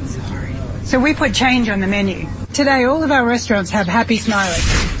sorry. So we put change on the menu. Today all of our restaurants have happy smileys.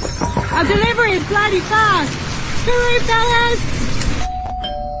 Our delivery is bloody fast. Hooray fellas!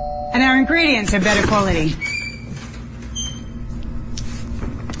 And our ingredients are better quality.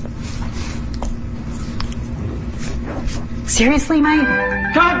 Seriously, mate?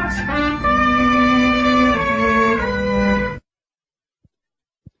 Cut!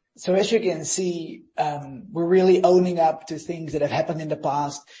 So as you can see, we're really owning up to things that have happened in the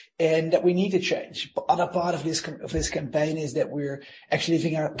past and that we need to change. But other part of this campaign is that we're actually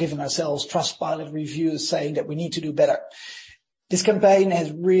giving ourselves Trustpilot reviews saying that we need to do better. This campaign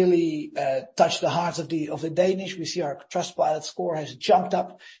has really touched the hearts of the Danish. We see our Trustpilot score has jumped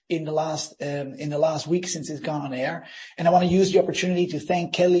up in the last week since it's gone on air. And I want to use the opportunity to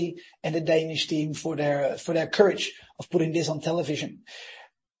thank Kelly and the Danish team for their courage of putting this on television.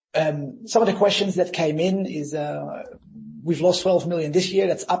 Some of the questions that came in is we've lost 12 million this year.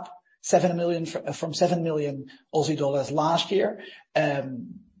 That's up 7 million from 7 million Aussie dollars last year.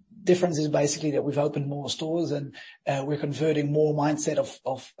 Difference is basically that we've opened more stores and we're converting more mindset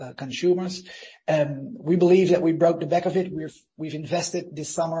of consumers. We believe that we broke the back of it. We've invested this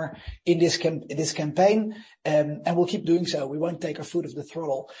summer in this campaign, and we'll keep doing so. We won't take our foot off the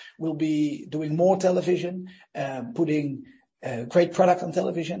throttle. We'll be doing more television, putting great product on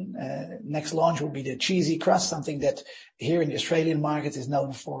television. Next launch will be the cheesy crust, something that here in the Australian market is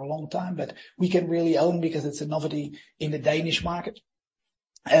known for a long time, but we can really own because it's a novelty in the Danish market.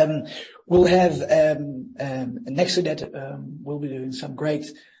 We'll have next to that, we'll be doing some great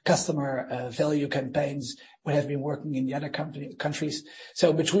customer value campaigns. We have been working in the other countries.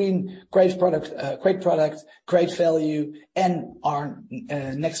 So between great product, great value, and our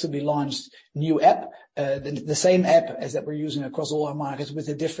next to be launched new app, the same app as that we're using across all our markets, with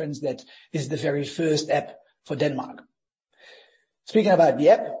the difference that this is the very first app for Denmark. Speaking about the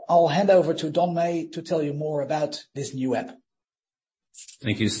app, I'll hand over to Don Meij to tell you more about this new app.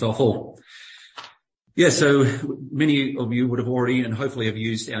 Thank you, Stoffel. Yeah, so many of you would have already and hopefully have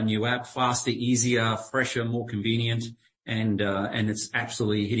used our new app. Faster, easier, fresher, more convenient, and it's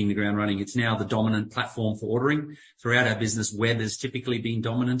absolutely hitting the ground running. It's now the dominant platform for ordering. Throughout our business, web has typically been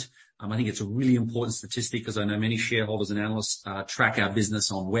dominant. I think it's a really important statistic because I know many shareholders and analysts track our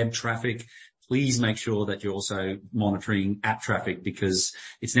business on web traffic. Please make sure that you're also monitoring app traffic because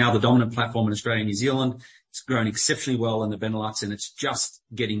it's now the dominant platform in Australia and New Zealand. It's grown exceptionally well in the Benelux, and it's just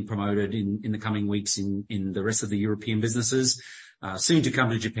getting promoted in the coming weeks in the rest of the European businesses. Soon to come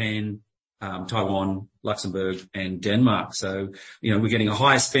to Japan, Taiwan, Luxembourg, and Denmark. So, we're getting a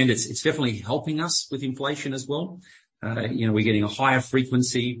higher spend. It's definitely helping us with inflation as well. We're getting a higher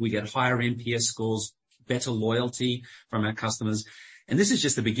frequency. We get higher NPS scores, better loyalty from our customers. And this is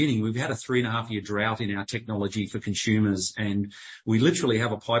just the beginning. We've had a 3.5-year drought in our technology for consumers, and we literally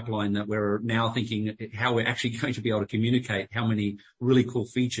have a pipeline that we're now thinking how we're actually going to be able to communicate how many really cool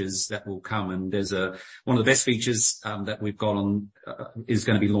features that will come. And there's one of the best features that we've got on is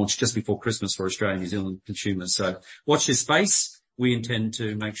going to be launched just before Christmas for Australian and New Zealand consumers. So watch this space. We intend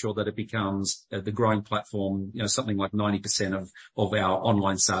to make sure that it becomes the growing platform, something like 90% of our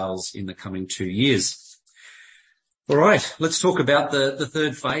online sales in the coming 2 years. All right, let's talk about the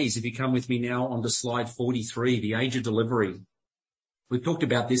third phase. If you come with me now onto slide 43, the age of delivery. We've talked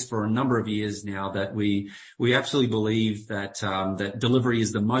about this for a number of years now, that we absolutely believe that that delivery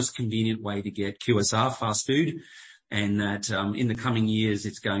is the most convenient way to get QSR, fast food, and that in the coming years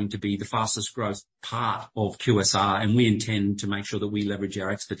it's going to be the fastest growth part of QSR, and we intend to make sure that we leverage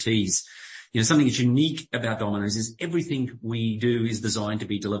our expertise. Something that's unique about Domino's is everything we do is designed to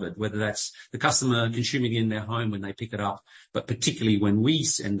be delivered, whether that's the customer consuming in their home when they pick it up, but particularly when we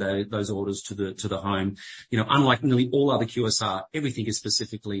send those orders to the home. Unlike nearly all other QSR, everything is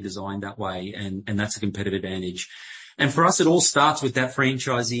specifically designed that way, and that's a competitive advantage. And for us, it all starts with that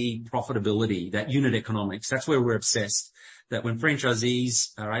franchisee profitability, that unit economics. That's where we're obsessed, that when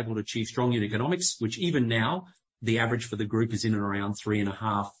franchisees are able to achieve strong unit economics, which even now the average for the group is in and around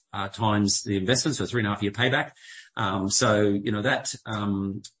 3.5 times the investment, so 3.5-year payback.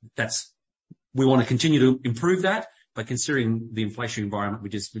 That's we want to continue to improve that, but considering the inflation environment we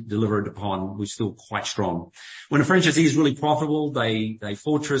just delivered upon, we're still quite strong. When a franchisee is really profitable, they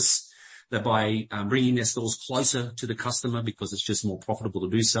fortress that by bringing their stores closer to the customer because it's just more profitable to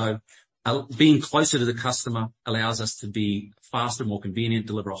do so. Being closer to the customer allows us to be faster, more convenient,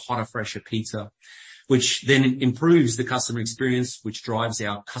 deliver a hotter, fresher pizza, which then improves the customer experience, which drives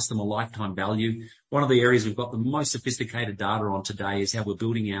our customer lifetime value. One of the areas we've got the most sophisticated data on today is how we're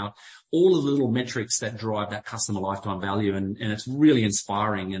building out all the little metrics that drive that customer lifetime value. And it's really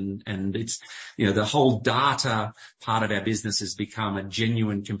inspiring. And it's, the whole data part of our business has become a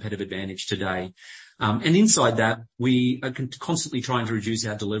genuine competitive advantage today. And inside that, we are constantly trying to reduce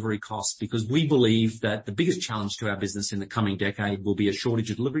our delivery costs because we believe that the biggest challenge to our business in the coming decade will be a shortage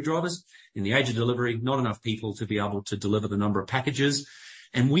of delivery drivers. In the age of delivery, not enough people to be able to deliver the number of packages.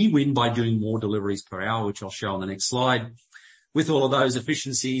 And we win by doing more deliveries per hour, which I'll show on the next slide. with all of those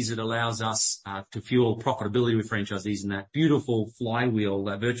efficiencies, it allows us to fuel profitability with franchisees, and that beautiful flywheel,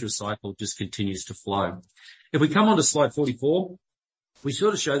 that virtuous cycle just continues to flow. If we come on to slide 44, we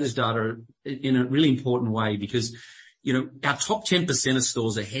sort of show this data in a really important way because, you know, our top 10% of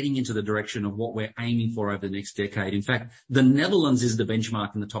stores are heading into the direction of what we're aiming for over the next decade. In fact, the Netherlands is the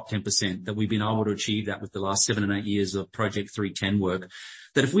benchmark in the top 10% that we've been able to achieve that with the last 7 and 8 years of Project 310 work.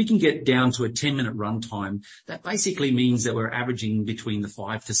 That if we can get down to a 10-minute run time, that basically means that we're averaging between the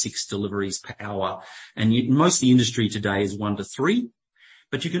 5 to 6 deliveries per hour. And most of the industry today is 1 to 3.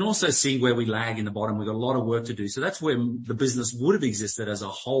 But you can also see where we lag in the bottom. We've got a lot of work to do. So that's where the business would have existed as a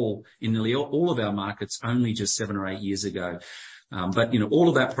whole in nearly all of our markets only just 7 or 8 years ago. But, you know, all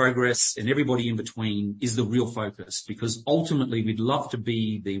of that progress and everybody in between is the real focus, because ultimately we'd love to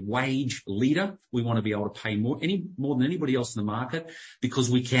be the wage leader. We want to be able to pay more than anybody else in the market because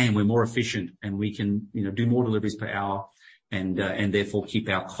we can. We're more efficient and we can, you know, do more deliveries per hour and therefore keep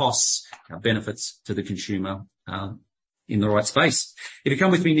our costs, our benefits to the consumer, in the right space. If you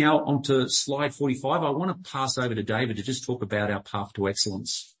come with me now onto slide 45, I want to pass over to David to just talk about our path to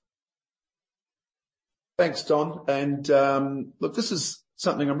excellence. Thanks, Don. And look, this is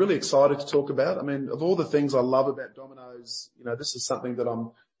something I'm really excited to talk about. I mean, of all the things I love about Domino's, you know, this is something that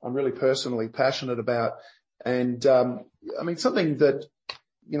I'm really personally passionate about. And I mean, something that,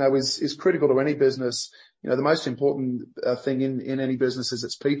 you know, is critical to any business. You know, the most important thing in any business is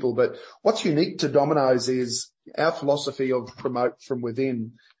its people. But what's unique to Domino's is our philosophy of promote from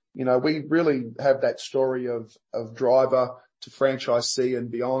within. You know, we really have that story of driver to franchisee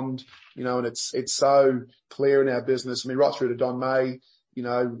and beyond, you know, and it's so clear in our business. I mean, right through to Don May, you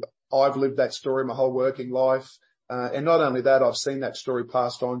know, I've lived that story my whole working life. And not only that, I've seen that story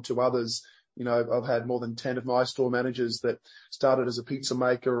passed on to others. You know, I've had more than 10 of my store managers that started as a pizza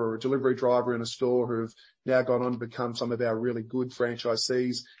maker or a delivery driver in a store who have now gone on to become some of our really good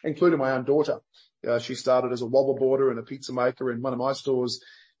franchisees, including my own daughter. She started as a wobble boarder and a pizza maker in one of my stores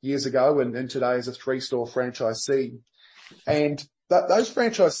years ago and today is a 3-store franchisee. And those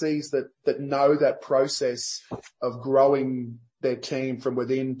franchisees that know that process of growing their team from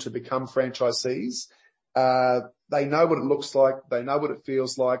within to become franchisees, they know what it looks like, they know what it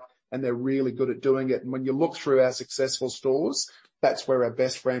feels like, and they're really good at doing it. And when you look through our successful stores, that's where our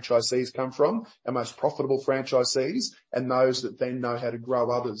best franchisees come from, our most profitable franchisees, and those that then know how to grow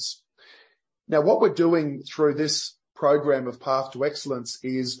others. Now, what we're doing through this program of Path to Excellence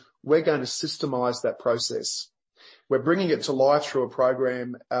is we're going to systemize that process. We're bringing it to life through a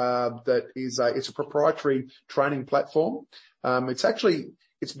program that is it's a proprietary training platform.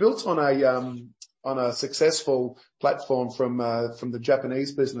 It's built on a successful platform from the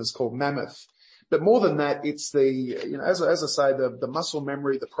Japanese business called Mammoth. But more than that, it's as I say, the muscle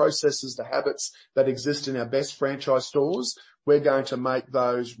memory, the processes, the habits that exist in our best franchise stores. We're going to make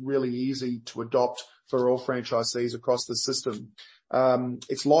those really easy to adopt for all franchisees across the system.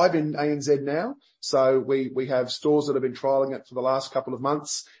 It's live in ANZ now. So we have stores that have been trialing it for the last couple of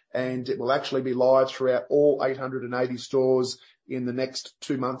months, and it will actually be live throughout all 880 stores in the next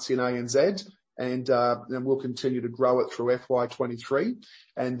 2 months in ANZ. And then we'll continue to grow it through FY23,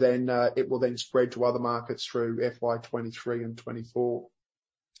 and then it will then spread to other markets through FY23 and 24.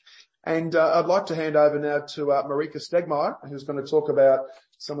 And I'd like to hand over now to Marika Stegmaier, who's going to talk about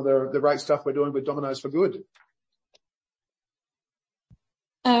some of the great stuff we're doing with Domino's for Good.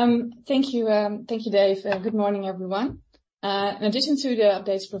 Thank you, Dave. Good morning, everyone. In addition to the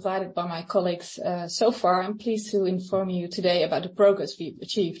updates provided by my colleagues so far, I'm pleased to inform you today about the progress we've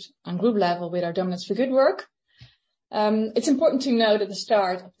achieved on group level with our Domino's for Good work. It's important to note at the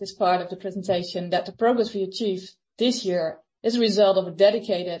start of this part of the presentation that the progress we achieved this year is a result of a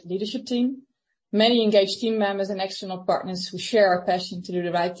dedicated leadership team, many engaged team members and external partners who share our passion to do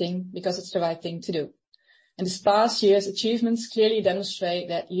the right thing because it's the right thing to do. And this past year's achievements clearly demonstrate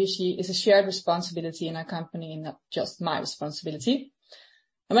that ESG is a shared responsibility in our company and not just my responsibility.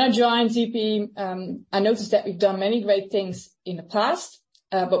 And when I joined DP, I noticed that we've done many great things in the past,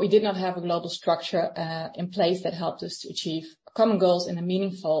 but we did not have a global structure in place that helped us to achieve common goals and a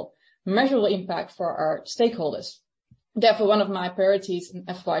meaningful, measurable impact for our stakeholders. Therefore, one of my priorities in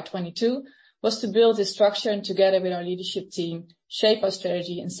FY22 was to build this structure and together with our leadership team, shape our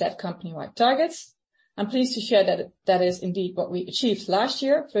strategy and set company-wide targets. I'm pleased to share that that is indeed what we achieved last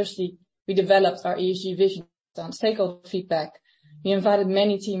year. Firstly, we developed our ESG vision on stakeholder feedback. We invited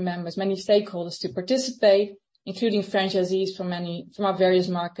many team members, many stakeholders to participate, including franchisees from our various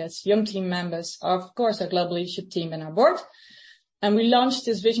markets, young team members, of course, our global leadership team and our board. And we launched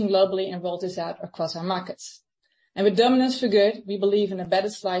this vision globally and rolled this out across our markets. And with Domino's for Good, we believe in a better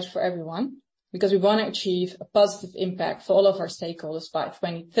life for everyone. because we want to achieve a positive impact for all of our stakeholders by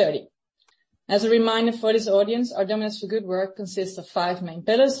 2030. As a reminder for this audience, our Domino's for Good work consists of 5 main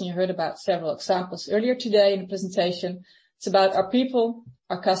pillars, and you heard about several examples earlier today in the presentation. It's about our people,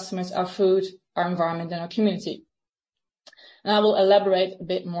 our customers, our food, our environment, and our community. And I will elaborate a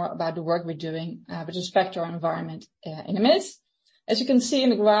bit more about the work we're doing with respect to our environment in a minute. As you can see in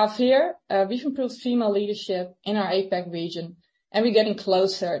the graph here, we've improved female leadership in our APAC region, and we're getting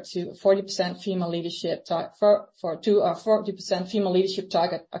closer to 40% female leadership to our 40% female leadership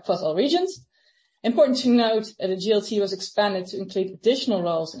target across all regions. Important to note that the GLT was expanded to include additional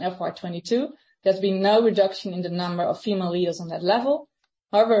roles in FY22. There's been no reduction in the number of female leaders on that level.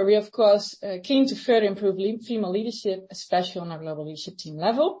 However, we are of course keen to further improve female leadership, especially on our global leadership team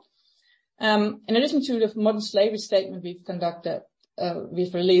level. In addition to the modern slavery statement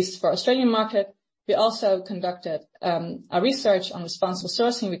we've released for Australian market, we also conducted a research on responsible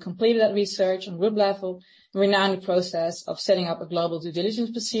sourcing. We completed that research on group level, and we're now in the process of setting up a global due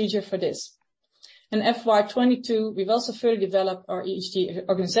diligence procedure for this. In FY22, we've also further developed our ESG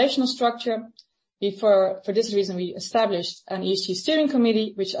organizational structure. For this reason, we established an ESG steering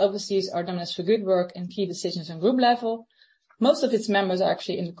committee, which oversees our Domino's for Good work and key decisions on group level. Most of its members are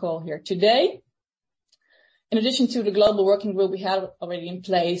actually in the call here today. In addition to the global working group we have already in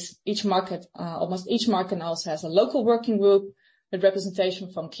place, almost each market also has a local working group with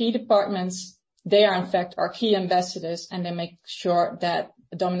representation from key departments. They are in fact our key ambassadors, and they make sure that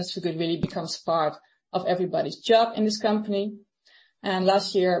Domino's for Good really becomes part of everybody's job in this company. And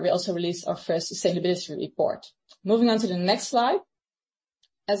last year, we also released our first sustainability report. Moving on to the next slide.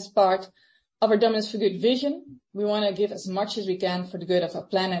 As part of our Domino's for Good vision, we want to give as much as we can for the good of our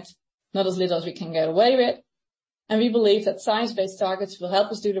planet, not as little as we can get away with. And we believe that science-based targets will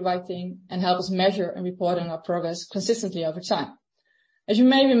help us do the right thing and help us measure and report on our progress consistently over time. As you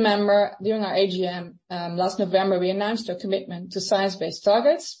may remember, during our AGM last November, we announced our commitment to science-based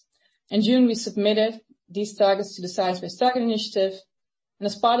targets. In June, we submitted these targets to the Science-Based Target Initiative. And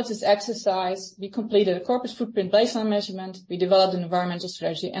as part of this exercise, we completed a corporate footprint baseline measurement. We developed an environmental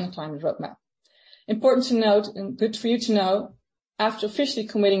strategy and a climate roadmap. Important to note, and good for you to know, after officially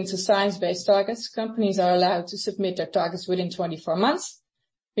committing to science-based targets, companies are allowed to submit their targets within 24 months.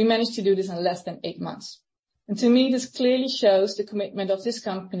 We managed to do this in less than 8 months. And to me, this clearly shows the commitment of this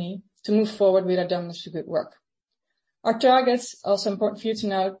company to move forward with our Domino's for Good work. Our targets, also important for you to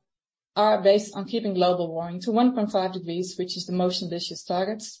note, are based on keeping global warming to 1.5 degrees, which is the most ambitious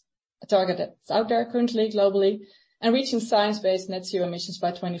target that's out there currently globally, and reaching science-based net zero emissions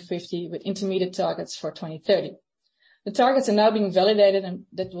by 2050 with intermediate targets for 2030. The targets are now being validated, and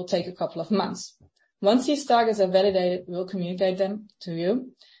that will take a couple of months. Once these targets are validated, we will communicate them to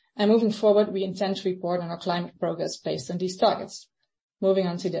you. And moving forward, we intend to report on our climate progress based on these targets. Moving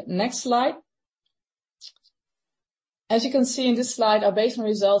on to the next slide. As you can see in this slide, our baseline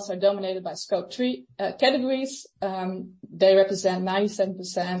results are dominated by Scope 3 categories. They represent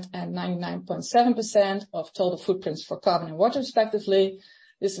 97% and 99.7% of total footprints for carbon and water, respectively.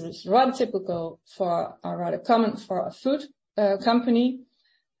 This is rather typical rather common for a food company.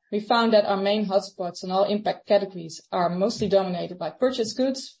 We found that our main hotspots in all impact categories are mostly dominated by purchased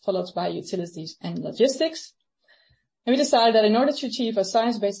goods, followed by utilities and logistics. And we decided that in order to achieve our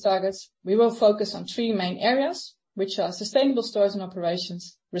science-based targets, we will focus on 3 main areas, which are sustainable stores and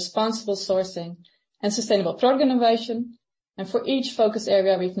operations, responsible sourcing, and sustainable product innovation. And for each focus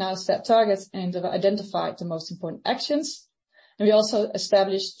area, we've now set targets and identified the most important actions. And we also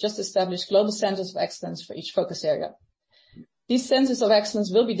established global centers of excellence for each focus area. These centers of excellence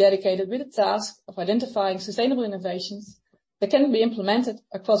will be dedicated with the task of identifying sustainable innovations that can be implemented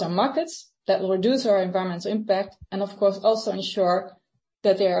across our markets, that will reduce our environmental impact, and of course also ensure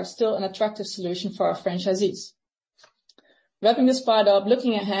that they are still an attractive solution for our franchisees. Wrapping this part up,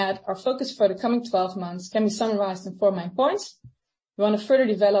 looking ahead, our focus for the coming 12 months can be summarized in 4 main points. We want to further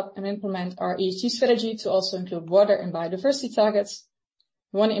develop and implement our ESG strategy to also include water and biodiversity targets.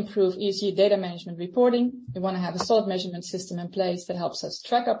 We want to improve ESG data management reporting. We want to have a solid measurement system in place that helps us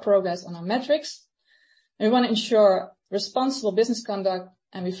track our progress on our metrics. And we want to ensure responsible business conduct,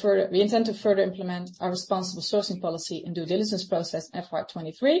 and we intend to further implement our responsible sourcing policy and due diligence process in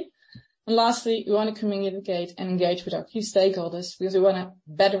FY23. And lastly, we want to communicate and engage with our key stakeholders because we want to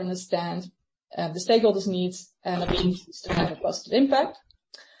better understand the stakeholders' needs and opportunities to have a positive impact.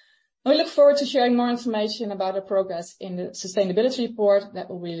 And we look forward to sharing more information about our progress in the sustainability report that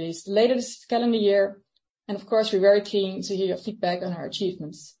will be released later this calendar year. And of course, we're very keen to hear your feedback on our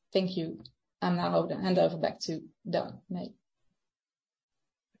achievements. Thank you. I'm now hand over back to Don.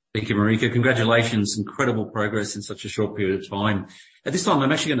 Thank you, Marika. Congratulations. Incredible progress in such a short period of time. At this time, I'm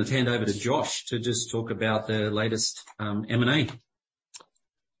actually going to hand over to Josh to just talk about the latest M&A.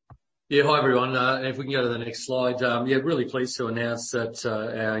 Yeah, hi everyone. If we can go to the next slide. Yeah, really pleased to announce that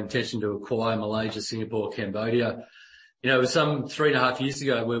our intention to acquire Malaysia, Singapore, Cambodia. You know, it was some 3.5 years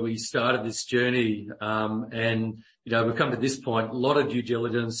ago where we started this journey, and you know, we've come to this point. A lot of due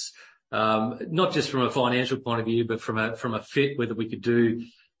diligence, not just from a financial point of view, but from a fit, whether we could do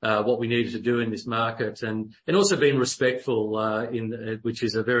what we needed to do in this market, and also being respectful, which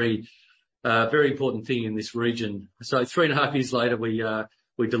is a very important thing in this region. So 3.5 years later,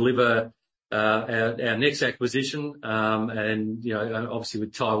 we deliver our next acquisition, and you know, obviously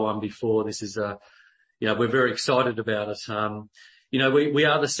with Taiwan before, this is you know, we're very excited about it. You know, we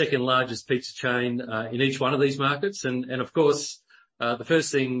are the second largest pizza chain in each one of these markets, and of course, the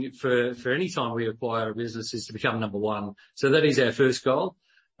first thing for any time we acquire a business is to become number one. So that is our first goal.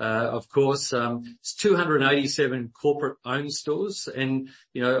 Of course, it's 287 corporate-owned stores, and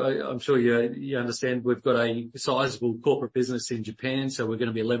you know, I'm sure you understand we've got a sizable corporate business in Japan, so we're going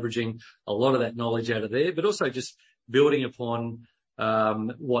to be leveraging a lot of that knowledge out of there, but also just building upon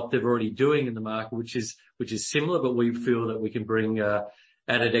what they're already doing in the market, which is similar, but we feel that we can bring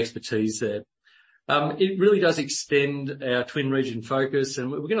added expertise there. It really does extend our twin region focus,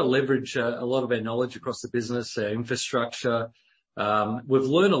 and we're going to leverage a lot of our knowledge across the business, our infrastructure. We've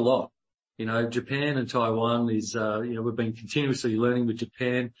learned a lot. You know, Japan and Taiwan is, you know, we've been continuously learning with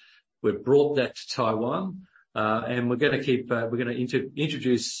Japan. We've brought that to Taiwan, and we're going to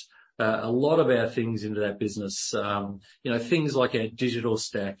introduce a lot of our things into that business. You know, things like our digital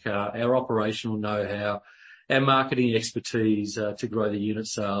stack, our operational know-how, our marketing expertise, to grow the unit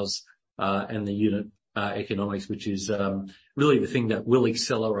sales, and the unit economics, which is really the thing that will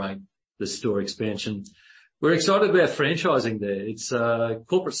accelerate the store expansion. We're excited about franchising there. It's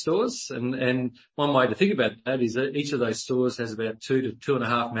corporate stores, and one way to think about that is that each of those stores has about 2 to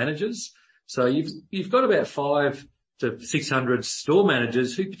 2.5 managers. So you've got about 500 to 600 store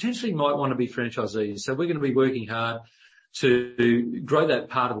managers who potentially might want to be franchisees. So we're going to be working hard to grow that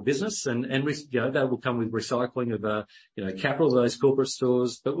part of the business, and you know, that will come with recycling of you know, capital of those corporate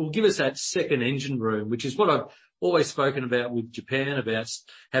stores, but will give us that second engine room, which is what I've always spoken about with Japan, about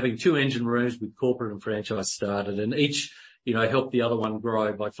having 2 engine rooms with corporate and franchise started, and each, you know, help the other one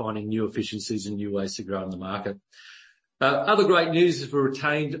grow by finding new efficiencies and new ways to grow in the market. Other great news is we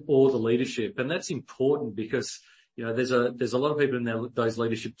retained all the leadership, and that's important because, you know, there's a lot of people in those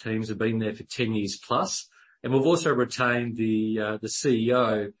leadership teams have been there for 10 years plus, and we've also retained the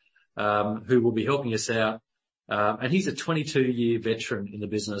CEO, who will be helping us out, and he's a 22-year veteran in the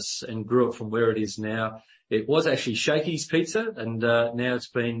business and grew it from where it is now. It was actually Shakey's Pizza, and now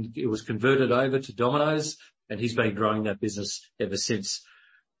it was converted over to Domino's, and he's been growing that business ever since.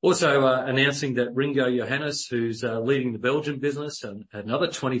 Also announcing that Ringo Johannes, who's leading the Belgian business, and another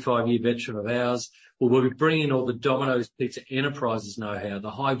 25-year veteran of ours, will be bringing all the Domino's Pizza Enterprises know-how,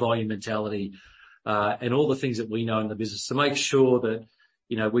 the high volume mentality, and all the things that we know in the business to make sure that,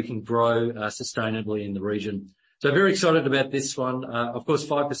 you know, we can grow sustainably in the region. So very excited about this one. Of course,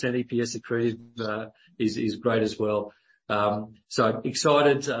 5% EPS accretive is great as well. So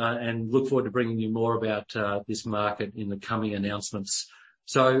excited and look forward to bringing you more about this market in the coming announcements.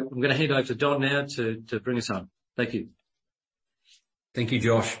 So I'm going to hand over to Don now to bring us home. Thank you. Thank you,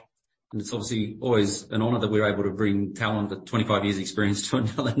 Josh. And it's obviously always an honour that we're able to bring talent with 25 years experience to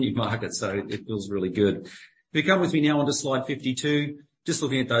another new market, so it feels really good. If you come with me now onto slide 52, just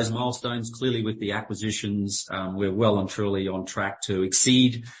looking at those milestones, clearly with the acquisitions, we're well and truly on track to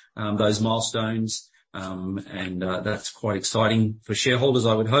exceed those milestones, and that's quite exciting for shareholders,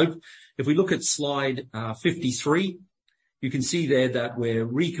 I would hope. If we look at slide 53, you can see there that we're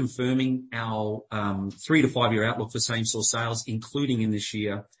reconfirming our 3 to 5 year outlook for same-store sales, including in this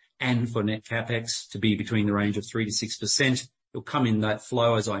year, and for net capex to be between the range of 3 to 6%. It'll come in that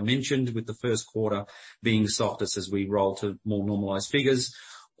flow, as I mentioned, with the first quarter being softest as we roll to more normalized figures.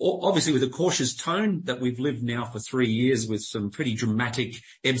 Obviously, with a cautious tone that we've lived now for 3 years with some pretty dramatic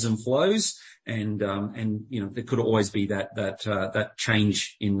ebbs and flows, and you know, there could always be that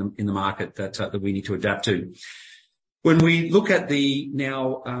change in the market that we need to adapt to. When we look at the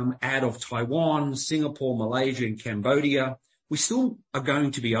now add of Taiwan, Singapore, Malaysia, and Cambodia, we still are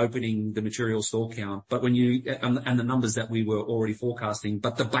going to be opening the material store count, but when you and the numbers that we were already forecasting,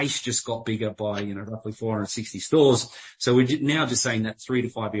 but the base just got bigger by, you know, roughly 460 stores. So we're now just saying that 3 to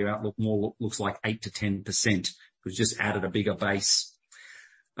 5 year outlook more looks like 8 to 10%. We've just added a bigger base.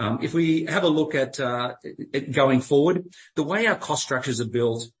 If we have a look at going forward, the way our cost structures are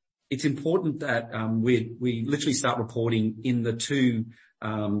built, it's important that we literally start reporting in the 2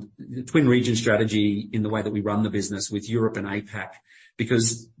 the twin region strategy in the way that we run the business with Europe and APAC,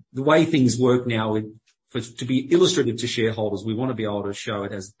 because the way things work now, to be illustrative to shareholders, we want to be able to show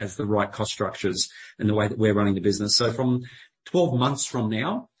it as the right cost structures and the way that we're running the business. So from 12 months from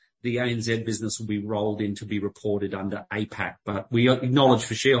now, the ANZ business will be rolled in to be reported under APAC, but we acknowledge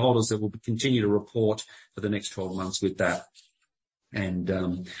for shareholders that we'll continue to report for the next 12 months with that.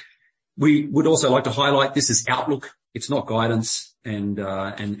 And we would also like to highlight this is outlook. It's not guidance, and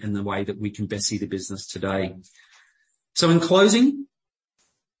the way that we can best see the business today. So in closing,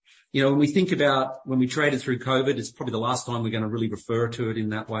 when we think about when we traded through COVID, it's probably the last time we're going to really refer to it in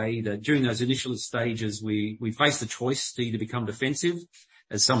that way. That during those initial stages, we faced the choice to either become defensive,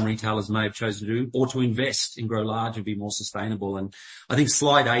 as some retailers may have chosen to do, or to invest and grow large and be more sustainable. And I think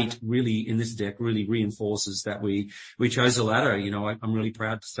slide 8 really in this deck really reinforces that we chose the latter. I'm really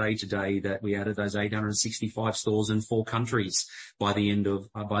proud to say today that we added those 865 stores in 4 countries by the end of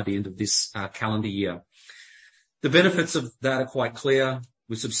this calendar year. The benefits of that are quite clear.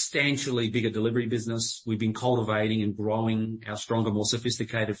 We're substantially bigger delivery business. We've been cultivating and growing our stronger, more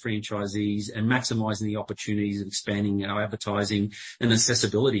sophisticated franchisees and maximizing the opportunities of expanding our advertising and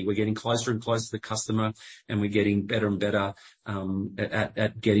accessibility. We're getting closer and closer to the customer, and we're getting better and better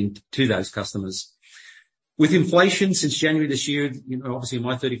at getting to those customers. With inflation since January this year, obviously in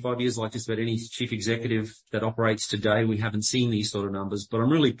my 35 years, like just about any chief executive that operates today, we haven't seen these sort of numbers, but I'm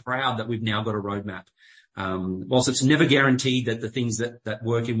really proud that we've now got a roadmap. Whilst it's never guaranteed that the things that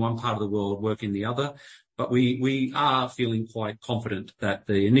work in one part of the world work in the other, but we are feeling quite confident that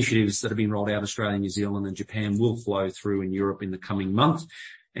the initiatives that have been rolled out in Australia, New Zealand and Japan will flow through in Europe in the coming month.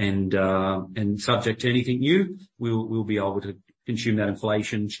 And subject to anything new, we'll be able to consume that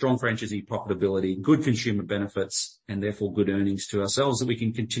inflation, strong franchisee profitability, good consumer benefits, and therefore good earnings to ourselves, that we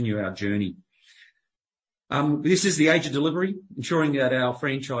can continue our journey. This is the age of delivery, ensuring that our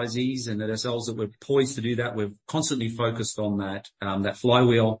franchisees and that ourselves, that we're poised to do that. We're constantly focused on that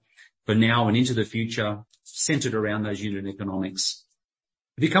flywheel for now and into the future, centered around those unit economics.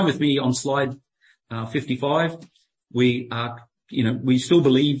 If you come with me on slide 55, we still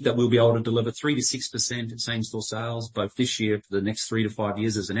believe that we'll be able to deliver 3 to 6% same-store sales, both this year for the next 3 to 5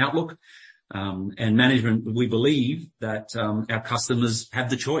 years as an outlook. And management, we believe that our customers have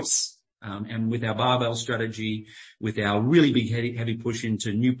the choice. And with our barbell strategy, with our really big heavy push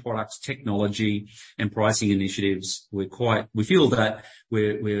into new products, technology and pricing initiatives, we feel that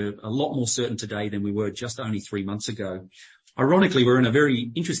we're a lot more certain today than we were just only 3 months ago. Ironically, we're in a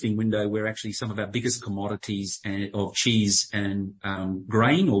very interesting window where actually some of our biggest commodities of cheese and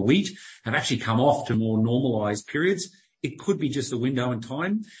grain or wheat have actually come off to more normalized periods. It could be just a window in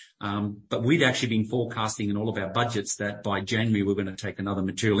time, but we'd actually been forecasting in all of our budgets that by January we're going to take another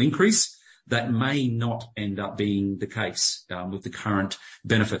material increase. That may not end up being the case with the current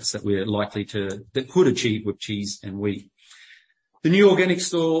benefits that we're likely that could achieve with cheese and wheat. The new organic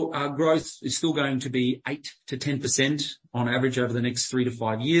store growth is still going to be 8 to 10% on average over the next 3 to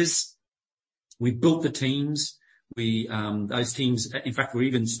 5 years. We've built the teams. Those teams, in fact, we're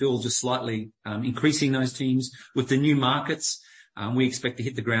even still just slightly increasing those teams with the new markets. We expect to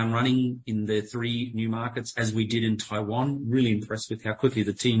hit the ground running in the 3 new markets as we did in Taiwan. Really impressed with how quickly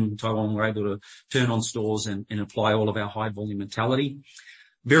the team in Taiwan were able to turn on stores and apply all of our high volume mentality.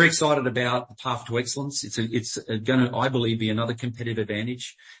 Very excited about the path to excellence. It's going to, I believe, be another competitive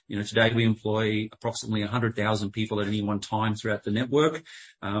advantage. Today we employ approximately 100,000 people at any one time throughout the network.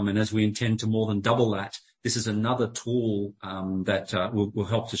 And as we intend to more than double that, this is another tool that will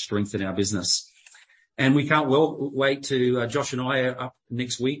help to strengthen our business. And we can't wait to, Josh and I are up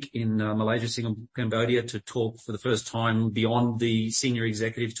next week in Malaysia, Singapore, Cambodia to talk for the first time beyond the senior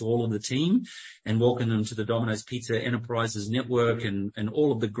executive to all of the team and welcome them to the Domino's Pizza Enterprises network and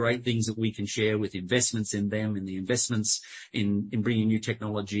all of the great things that we can share with investments in them and the investments in bringing new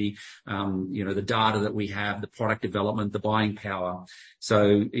technology, the data that we have, the product development, the buying power.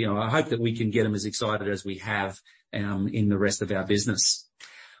 So, I hope that we can get them as excited as we have in the rest of our business.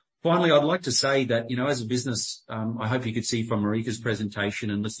 Finally, I'd like to say that, as a business, I hope you could see from Marika's presentation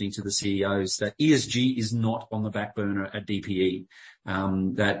and listening to the CEOs that ESG is not on the back burner at DPE.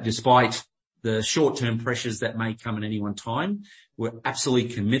 That despite the short-term pressures that may come at any one time, we're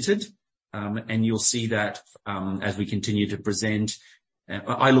absolutely committed. And you'll see that as we continue to present.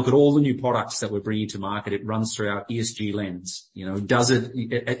 I look at all the new products that we're bringing to market, it runs through our ESG lens.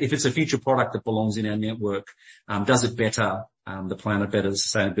 If it's a future product that belongs in our network, does it better the planet, better the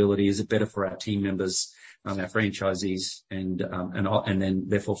sustainability? Is it better for our team members, our franchisees, and then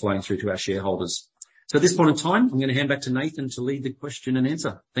therefore flowing through to our shareholders? So at this point in time, I'm going to hand back to Nathan to lead the question and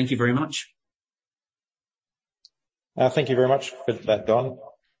answer. Thank you very much. Thank you very much for that, Don.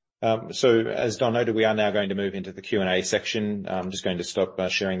 So as Don noted, we are now going to move into the Q&A section. I'm just going to stop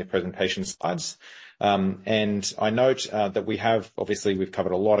sharing the presentation slides. And I note that we've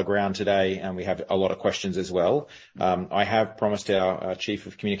covered a lot of ground today, and we have a lot of questions as well. I have promised our Chief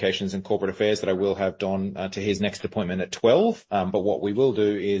of Communications and Corporate Affairs that I will have Don to his next appointment at 12. But what we will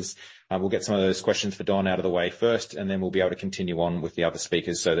do is we'll get some of those questions for Don out of the way first, and then we'll be able to continue on with the other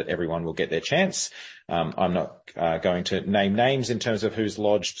speakers so that everyone will get their chance. I'm not going to name names in terms of who's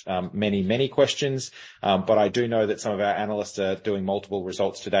lodged many questions, but I do know that some of our analysts are doing multiple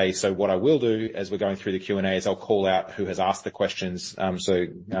results today. So what I will do as we're going through the Q&A is I'll call out who has asked the questions. So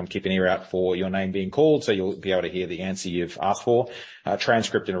keep an ear out for your name being called, so you'll be able to hear the answer you've asked for.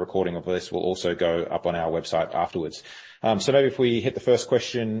 Transcript and a recording of this will also go up on our website afterwards. So maybe if we hit the first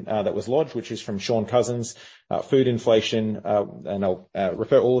question that was lodged, which is from Sean Cousins, food inflation, and I'll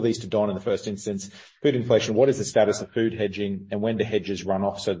refer all of these to Don in the first instance. Food inflation, what is the status of food hedging, and when do hedges run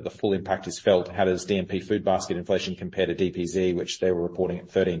off so that the full impact is felt? How does DMP food basket inflation compare to DPZ, which they were reporting at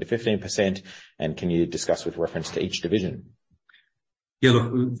 13 to 15%? And can you discuss with reference to each division? Yeah,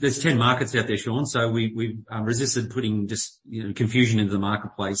 look, there's 10 markets out there, Sean, so we've resisted putting just, confusion into the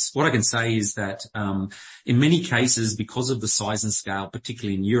marketplace. What I can say is that, in many cases, because of the size and scale,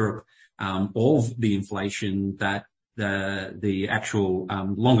 particularly in Europe, of the inflation, that the actual,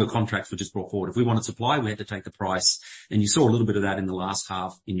 longer contracts were just brought forward. If we wanted supply, we had to take the price, and you saw a little bit of that in the last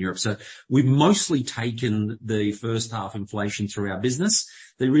half in Europe. So we've mostly taken the first half inflation through our business.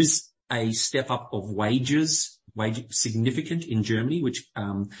 There is a step up of wage significant in Germany, which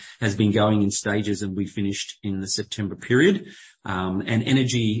has been going in stages, and we finished in the September period. And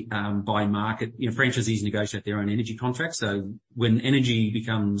energy by market, franchisees negotiate their own energy contracts. So when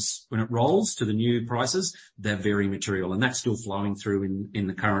it rolls to the new prices, they're very material, and that's still flowing through in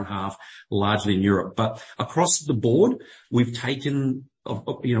the current half, largely in Europe. But across the board, we've taken,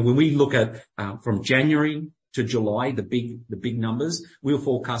 when we look at from January to July, the big numbers, we were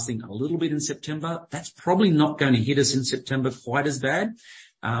forecasting a little bit in September. That's probably not going to hit us in September quite as bad.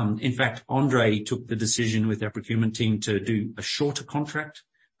 In fact, Andre took the decision with our procurement team to do a shorter contract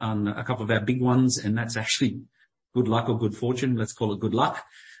on a couple of our big ones, and that's actually good luck or good fortune. Let's call it good luck.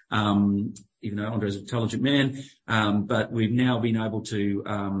 Even though Andre's an intelligent man, but we've now been able to,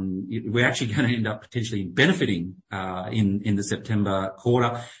 we're actually going to end up potentially benefiting in the September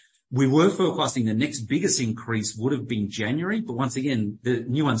quarter. We were forecasting the next biggest increase would have been January, but once again, the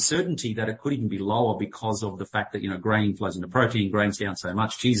new uncertainty that it could even be lower because of the fact that, grain flows into protein, grain's down so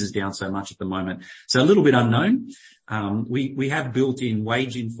much, cheese is down so much at the moment. So a little bit unknown. We have built in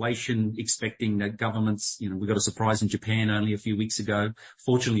wage inflation, expecting that governments, we got a surprise in Japan only a few weeks ago.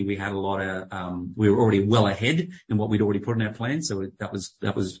 Fortunately, we had a lot of, we were already well ahead in what we'd already put in our plan. So that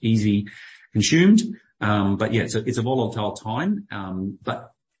was easy consumed. But yeah, it's a volatile time.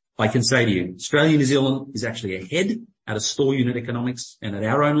 But I can say to you, Australia and New Zealand is actually ahead at a store unit economics and at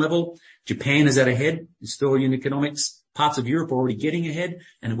our own level. Japan is at ahead in store unit economics. Parts of Europe are already getting ahead,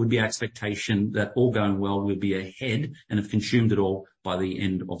 and it would be our expectation that all going well, we'll be ahead and have consumed it all by the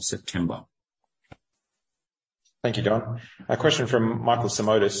end of September. Thank you, Don. A question from Michael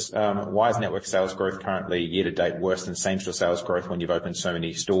Simotis. Why is network sales growth currently year-to-date worse than same-store sales growth when you've opened so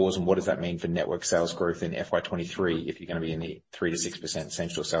many stores? And what does that mean for network sales growth in FY23 if you're going to be in the 3 to 6%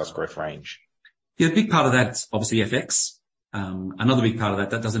 same-store sales growth range? Yeah, a big part of that's obviously FX. Another big part of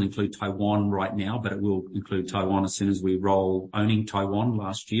that doesn't include Taiwan right now, but it will include Taiwan as soon as we roll owning Taiwan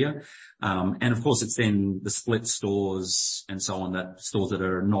last year. And of course, it's then the split stores and so on, that stores that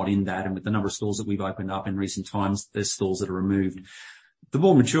are not in that. And with the number of stores that we've opened up in recent times, there's stores that are removed. The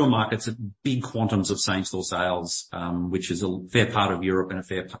more mature markets are big quantums of same-store sales, which is a fair part of Europe and a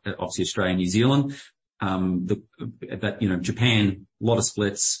fair part, obviously Australia and New Zealand. Japan, a lot of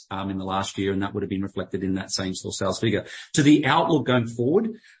splits, in the last year, and that would have been reflected in that same-store sales figure. To the outlook going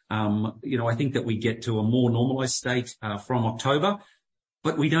forward, I think that we get to a more normalized state, from October,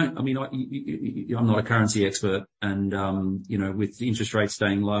 but we don't, I'm not a currency expert, and, with the interest rates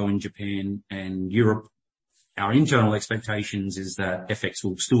staying low in Japan and Europe, our internal expectations is that FX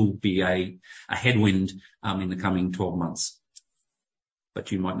will still be a headwind, in the coming 12 months.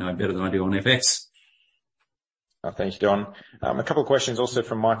 But you might know better than I do on FX. Thank you, Don. A couple of questions also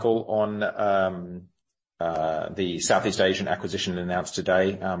from Michael on the Southeast Asian acquisition announced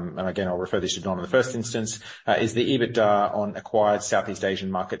today, and again, I'll refer this to Don in the first instance, is the EBITDA on acquired Southeast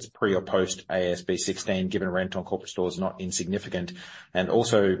Asian markets pre or post AASB 16, given rent on corporate stores, not insignificant. And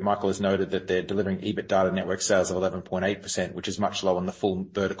also, Michael has noted that they're delivering EBITDA to network sales of 11.8%, which is much lower than the full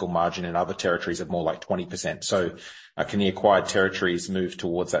vertical margin in other territories of more like 20%. So can the acquired territories move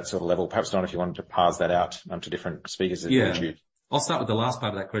towards that sort of level? Perhaps, Don, if you wanted to parse that out to different speakers. Yeah. I'll start with the last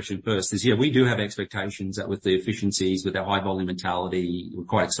part of that question first. Yeah, we do have expectations that with the efficiencies, with our high volume mentality, we're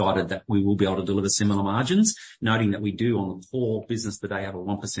quite excited that we will be able to deliver similar margins, noting that we do on the core business today have a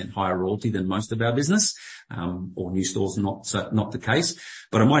 1% higher royalty than most of our business, or new stores, not the case.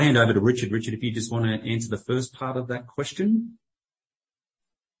 But I might hand over to Richard. Richard, if you just want to answer the first part of that question.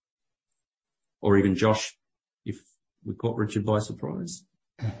 Or even Josh, if we caught Richard by surprise.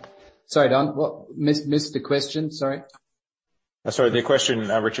 Sorry, Don, what missed the question? Sorry. Sorry, the question,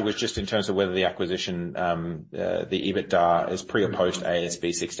 Richard, was just in terms of whether the acquisition, the EBITDA is pre or post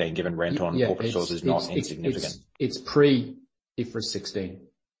AASB 16, given rent on corporate stores is not insignificant. It's pre-IFRS 16.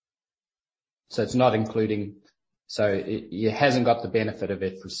 So it's not including, so it hasn't got the benefit of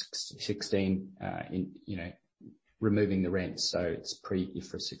IFRS 16, removing the rent. So it's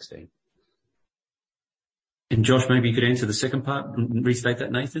pre-IFRS 16. And Josh, maybe you could answer the second part and restate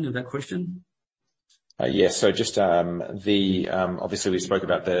that, Nathan, of that question. Yes. So just obviously we spoke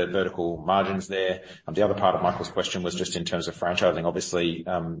about the vertical margins there. The other part of Michael's question was just in terms of franchising. Obviously,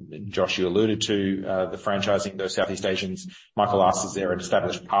 Josh, you alluded to the franchising those Southeast Asians. Michael asked, is there an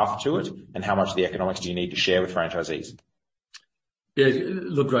established path to it, and how much of the economics do you need to share with franchisees? Yeah,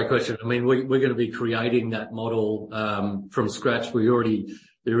 look, great question. I mean, we're going to be creating that model from scratch.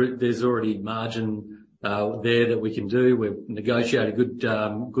 There's already margin there that we can do. We've negotiated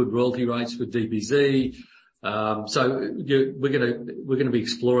good royalty rates with DPZ. So we're going to be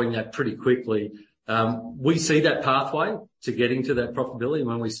exploring that pretty quickly. We see that pathway to getting to that profitability.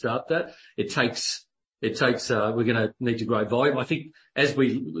 When we start that, it takes, we're going to need to grow volume. I think as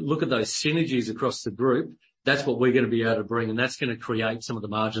we look at those synergies across the group, that's what we're going to be able to bring, and that's going to create some of the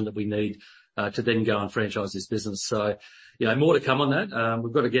margin that we need to then go and franchise this business. So, more to come on that.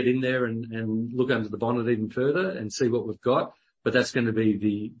 We've got to get in there and look under the bonnet even further and see what we've got. But that's going to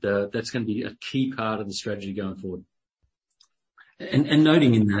be that's going to be a key part of the strategy going forward. And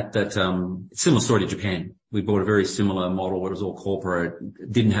noting in that similar story to Japan. We bought a very similar model where it was all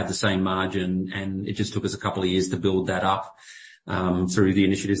corporate, didn't have the same margin, and it just took us a couple of years to build that up through the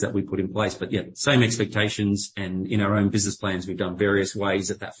initiatives that we put in place. But yeah, same expectations, and in our own business plans, we've done various ways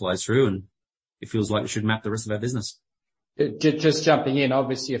that flows through, and it feels like it should map the rest of our business. Just jumping in,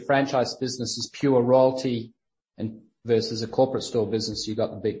 obviously a franchise business is pure royalty, and versus a corporate store business, you've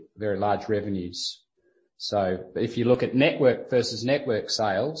got the big, very large revenues. So if you look at network versus network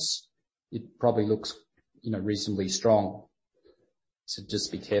sales, it probably looks, reasonably strong. So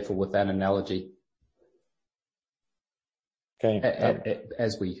just be careful with that analogy. Okay.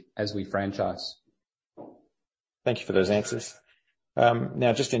 As we franchise. Thank you for those answers.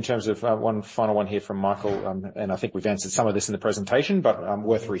 Now, just in terms of one final one here from Michael, and I think we've answered some of this in the presentation, but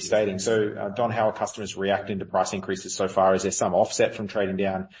worth restating. So, Don, how are customers reacting to price increases so far? Is there some offset from trading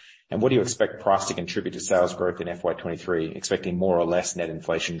down? And what do you expect price to contribute to sales growth in FY23? Expecting more or less net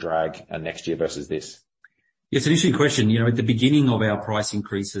inflation drag next year versus this? Yeah, it's an interesting question. At the beginning of our price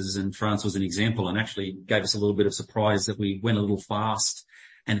increases, and France was an example, and actually gave us a little bit of surprise that we went a little fast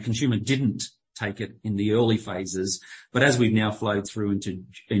and the consumer didn't take it in the early phases. But as we've now flowed through into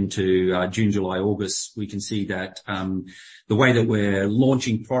June, July, August, we can see that the way that we're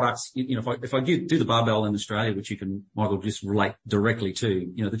launching products, if I do the barbell in Australia, which you can, Michael, just relate directly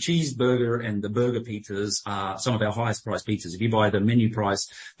to, the cheeseburger and the burger pizzas are some of our highest priced pizzas. If you buy the menu price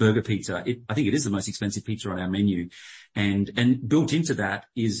burger pizza, I think it is the most expensive pizza on our menu. And built into that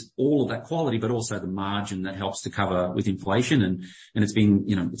is all of that quality, but also the margin that helps to cover with inflation. And it's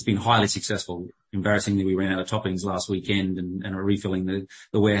been highly successful. Embarrassingly, we ran out of toppings last weekend and are refilling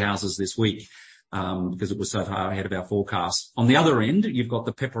the warehouses this week, because it was so far ahead of our forecast. On the other end, you've got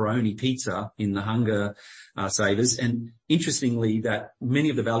the pepperoni pizza in the Hunger Savers. And interestingly, that many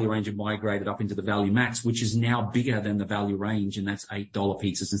of the value range have migrated up into the Value Max, which is now bigger than the value range. And that's $8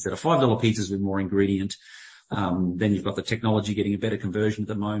 pizzas instead of $5 pizzas with more ingredient. Then you've got the technology getting a better conversion at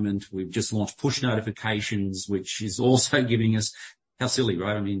the moment. We've just launched push notifications, which is also giving us, how silly,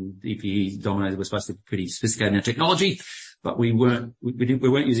 right? I mean, DPE, Domino's, we're supposed to be pretty sophisticated in our technology, but we weren't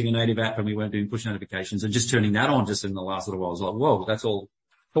using a native app, and we weren't doing push notifications, and just turning that on just in the last little while was like, whoa, that's all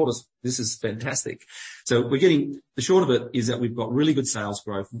thought this is fantastic. So the short of it is that we've got really good sales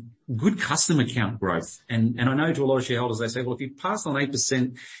growth, good customer count growth. And I know to a lot of shareholders, they say, well, if you pass on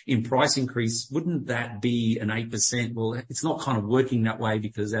 8% in price increase, wouldn't that be an 8%? Well, it's not kind of working that way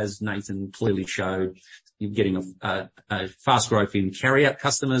because as Nathan clearly showed, you're getting a fast growth in carry-out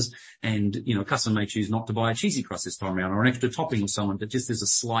customers and, a customer may choose not to buy a cheesy crust this time around or an extra topping or someone, but just there's a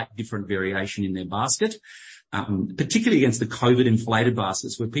slight different variation in their basket. Particularly against the COVID inflated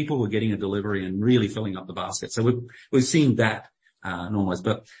baskets where people were getting a delivery and really filling up the basket. So we're seeing that normalize.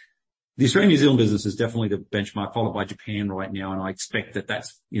 But the Australian New Zealand business is definitely the benchmark, followed by Japan right now. And I expect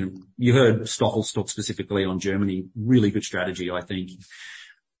that's, you heard Stoffel talk specifically on Germany. Really good strategy, I think.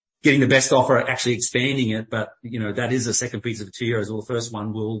 Getting the best offer, actually expanding it. But, that is a second piece of a tier as well. The first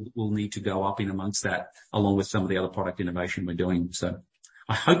one will need to go up in amongst that along with some of the other product innovation we're doing. So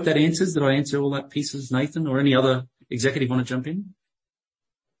I hope that answers. Did I answer all that pieces, Nathan, or any other executive want to jump in?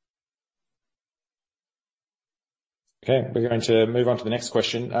 Okay, we're going to move on to the next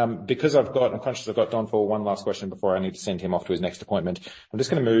question. Because I'm conscious I've got Don for one last question before I need to send him off to his next appointment. I'm just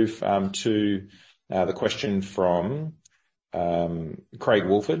going to move to the question from Craig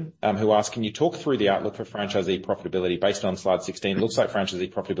Woolford, who asked, can you talk through the outlook for franchisee profitability based on slide 16? It looks like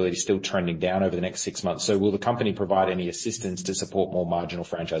franchisee profitability is still trending down over the next 6 months. So will the company provide any assistance to support more marginal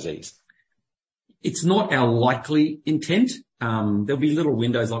franchisees? It's not our likely intent. There'll be little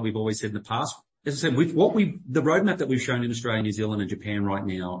windows like we've always said in the past. As I said, the roadmap that we've shown in Australia, New Zealand and Japan right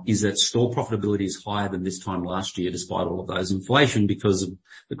now is that store profitability is higher than this time last year, despite all of those inflation because of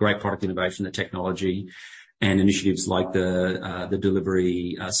the great product innovation, the technology, and initiatives like the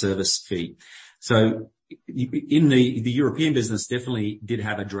delivery service fee. So in the European business definitely did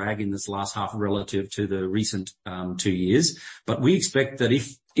have a drag in this last half relative to the recent 2 years. But we expect that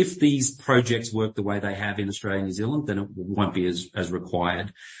if these projects work the way they have in Australia and New Zealand, then it won't be as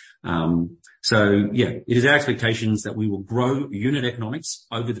required. It is our expectations that we will grow unit economics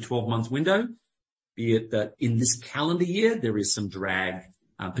over the 12-month window, be it that in this calendar year there is some drag.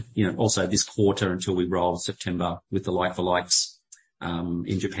 Also this quarter until we roll September with the like-for-likes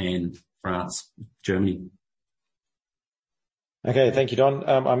in Japan, France, Germany. Okay, thank you, Don.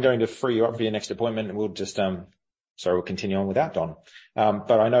 I'm going to free you up for your next appointment, and we'll just we'll continue on without Don.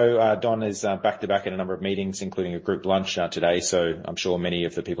 But I know Don is back-to-back in a number of meetings, including a group lunch today, so I'm sure many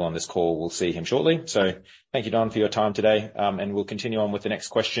of the people on this call will see him shortly. So thank you, Don, for your time today, and we'll continue on with the next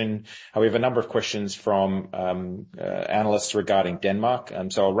question. We have a number of questions from analysts regarding Denmark,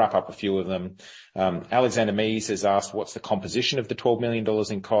 so I'll wrap up a few of them. Alexander Mees has asked, what's the composition of the $12 million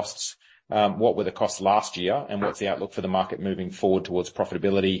in costs? What were the costs last year, and what's the outlook for the market moving forward towards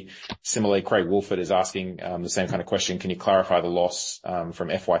profitability? Similarly, Craig Woolford is asking the same kind of question. Can you clarify the loss from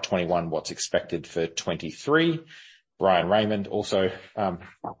FY21, what's expected for 23? Brian Raymond also,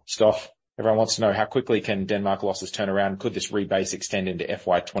 Stoff, everyone wants to know how quickly can Denmark losses turn around? Could this rebase extend into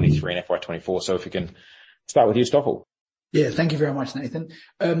FY23 and FY24? So if we can start with you, Stoffel. Yeah, thank you very much, Nathan.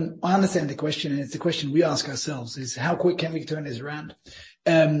 I understand the question, and it's the question we ask ourselves is how quick can we turn this around?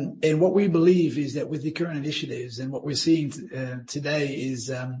 And what we believe is that with the current initiatives and what we're seeing today is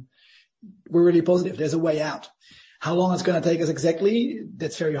we're really positive. There's a way out. How long it's going to take us exactly,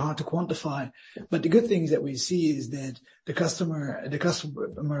 that's very hard to quantify. But the good things that we see is that the customer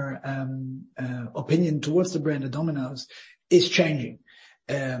opinion towards the brand of Domino's is changing.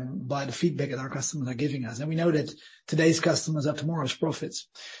 By the feedback that our customers are giving us. And we know that today's customers are tomorrow's profits.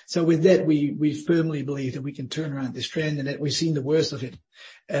 So with that, we firmly believe that we can turn around this trend and that we've seen the worst of it.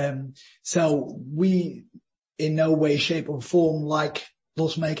 So we in no way, shape or form like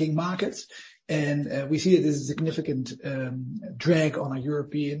loss-making markets. And we see it as a significant drag on our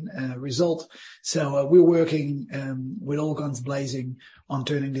European result. So we're working with all guns blazing on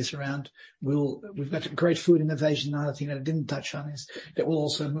turning this around. We've got great food innovation. Another thing that I didn't touch on is that we'll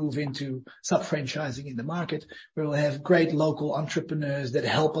also move into sub-franchising in the market. We'll have great local entrepreneurs that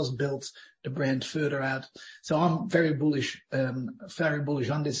help us build the brand further out. So I'm very bullish on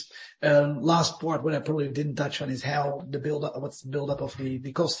this. Last part, what I probably didn't touch on is how what's the build-up of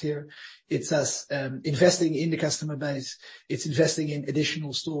the cost here. It's us investing in the customer base. It's investing in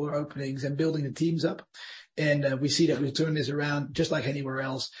additional store openings and building the teams up. And we see that we'll turn this around just like anywhere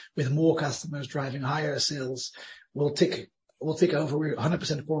else with more customers driving higher sales. We'll take over. We're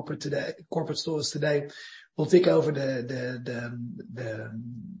 100% corporate stores today. We'll take over the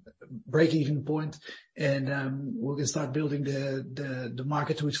break-even point, and we're going to start building the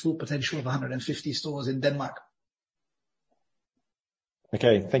market to its full potential of 150 stores in Denmark.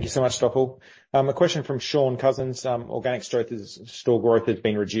 Okay, thank you so much, Stoffel. A question from Sean Cousins. Organic store growth has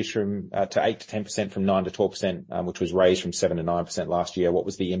been reduced from to 8 to 10% from 9 to 12%, which was raised from 7 to 9% last year. What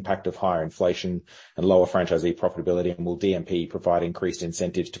was the impact of higher inflation and lower franchisee profitability? And will DMP provide increased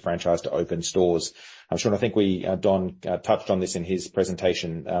incentives to franchise to open stores? Sean, I think Don touched on this in his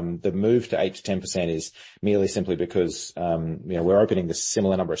presentation. The move to 8 to 10% is merely simply because, we're opening the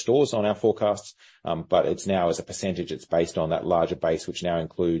similar number of stores on our forecasts, but it's now as a percentage, it's based on that larger base, which now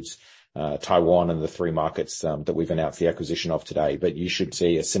includes Taiwan and the 3 markets that we've announced the acquisition of today. But you should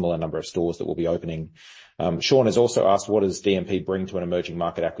see a similar number of stores that will be opening. Sean has also asked, what does DMP bring to an emerging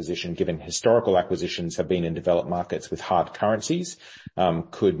market acquisition, given historical acquisitions have been in developed markets with hard currencies?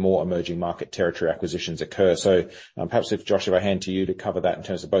 Could more emerging market territory acquisitions occur? So perhaps if Josh, if I hand to you to cover that in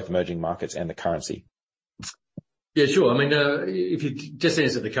terms of both emerging markets and the currency. Yeah, sure. I mean, if you just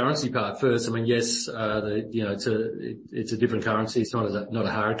answer the currency part first, I mean, yes, it's a different currency. It's not a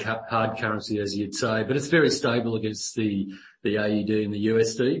hard currency, as you'd say, but it's very stable against the AUD and the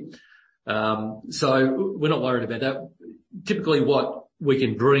USD. So we're not worried about that. Typically what we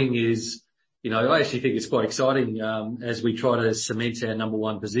can bring is, I actually think it's quite exciting, as we try to cement our number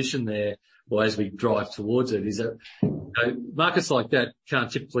one position there, or as we drive towards it, is that, markets like that can't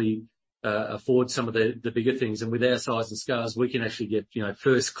typically afford some of the bigger things. And with our size and scales, we can actually get,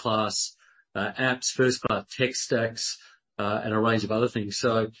 first class apps, first class tech stacks, and a range of other things.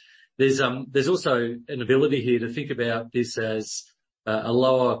 So there's also an ability here to think about this as a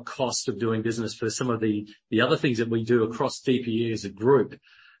lower cost of doing business for some of the other things that we do across DPE as a group.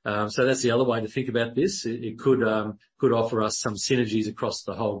 So that's the other way to think about this. It could offer us some synergies across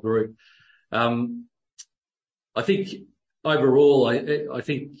the whole group. I think overall, I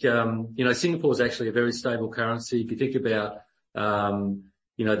think, Singapore is actually a very stable currency. If you think about,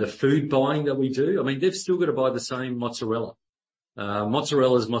 the food buying that we do, I mean, they've still got to buy the same mozzarella.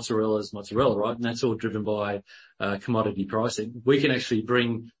 Mozzarella's mozzarella, right? And that's all driven by commodity pricing. We can actually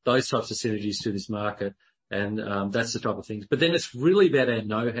bring those types of synergies to this market, and that's the type of things. But then it's really about our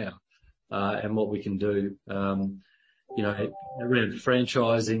know-how and what we can do, around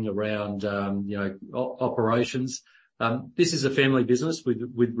franchising, around operations. This is a family business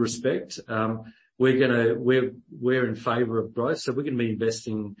with respect. We're in favour of growth, so we're going to be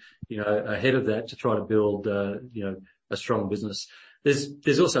investing, ahead of that to try to build, a strong business.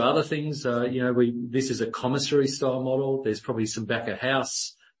 There's also other things. This is a commissary style model. There's probably some back of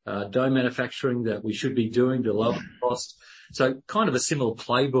house dough manufacturing that we should be doing to lower the cost. So kind of a similar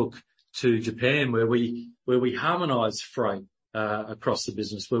playbook to Japan, where we harmonise freight across the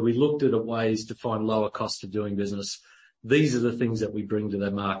business, where we looked at ways to find lower cost of doing business. These are the things that we bring to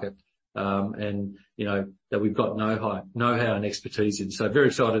the market, and that we've got know-how and expertise in. So very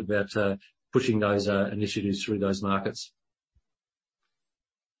excited about pushing those initiatives through those markets.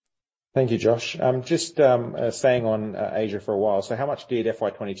 Thank you, Josh. Just staying on Asia for a while. So how much did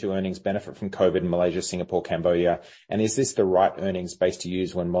FY22 earnings benefit from COVID in Malaysia, Singapore, Cambodia? And is this the right earnings base to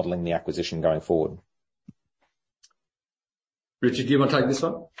use when modelling the acquisition going forward? Richard, do you want to take this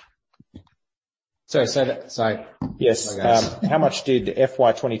one? Sorry, say that. Sorry. Yes. How much did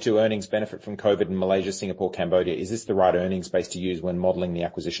FY22 earnings benefit from COVID in Malaysia, Singapore, Cambodia? Is this the right earnings base to use when modelling the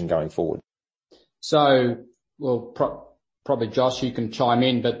acquisition going forward? So, probably Josh, you can chime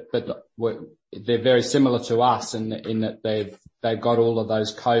in, but they're very similar to us in that they've got all of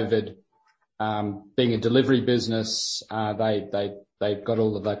those COVID, being a delivery business, they've got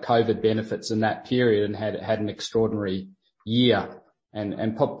all of the COVID benefits in that period and had an extraordinary year.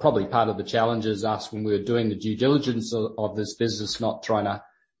 And probably part of the challenge is us when we were doing the due diligence of this business, not trying to,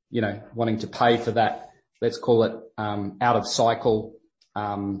 wanting to pay for that, let's call it, out of cycle,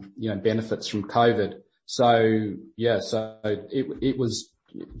 benefits from COVID. So it was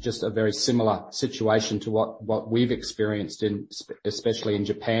just a very similar situation to what we've experienced especially in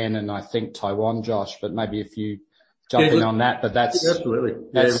Japan and I think Taiwan, Josh, but maybe if you jump in on that, but that's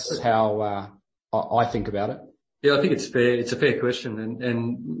how I think about it. Yeah, I think it's fair. It's a fair question.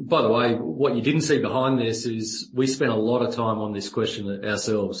 And by the way, what you didn't see behind this is we spent a lot of time on this question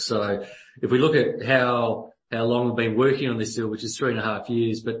ourselves. So if we look at how long we've been working on this deal, which is 3.5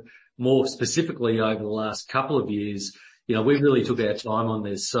 years, but more specifically over the last couple of years, we really took our time on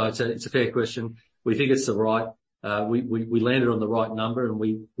this. So it's a fair question. We think it's the right, we landed on the right number, and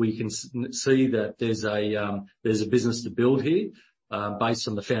we can see that there's a business to build here, based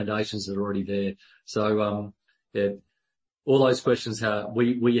on the foundations that are already there. So, all those questions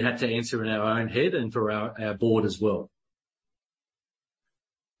we had to answer in our own head and for our board as well.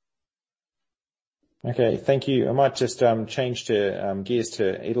 Okay, thank you. I might just change to gears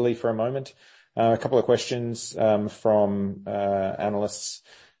to Italy for a moment. A couple of questions from analysts.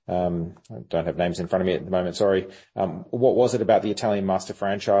 I don't have names in front of me at the moment, sorry. What was it about the Italian master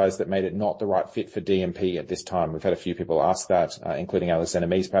franchise that made it not the right fit for DMP at this time? We've had a few people ask that, including Alexander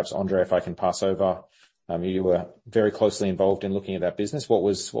Mees. Perhaps, Andre, if I can pass over. You were very closely involved in looking at that business. What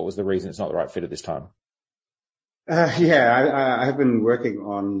was the reason it's not the right fit at this time? I have been working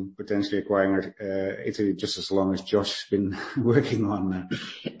on potentially acquiring Italy just as long as Josh's been working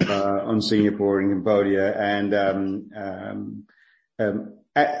on Singapore and Cambodia. And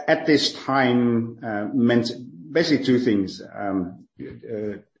at this time meant basically two things.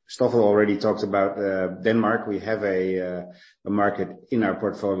 Stoffel already talked about Denmark. We have a market in our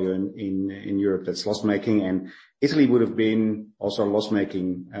portfolio in Europe that's loss-making, and Italy would have been also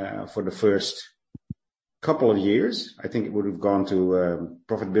loss-making for the first couple of years. I think it would have gone to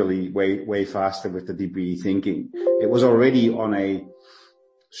profitability way faster with the DPE thinking. It was already on a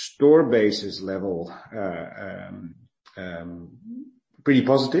store basis level pretty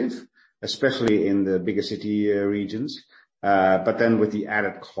positive, especially in the bigger city regions. But then with the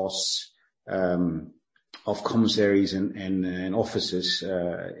added costs of commissaries and offices,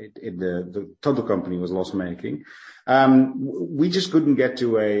 the total company was loss-making. We just couldn't get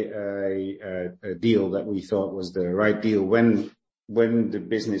to a deal that we thought was the right deal when the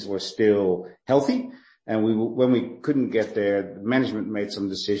business was still healthy. And when we couldn't get there, management made some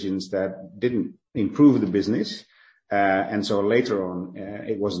decisions that didn't improve the business. And so later on,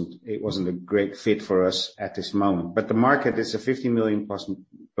 it wasn't a great fit for us at this moment. But the market is a 50 million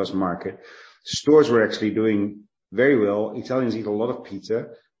plus market. Stores were actually doing very well. Italians eat a lot of pizza,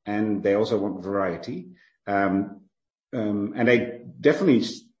 and they also want variety. And they definitely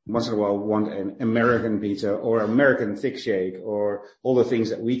once in a while want an American pizza or American thick shake or all the things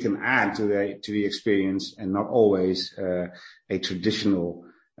that we can add to the experience, and not always a traditional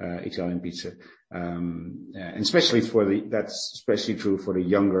Italian pizza. And especially that's especially true for the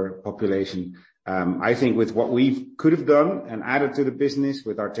younger population. I think with what we could have done and added to the business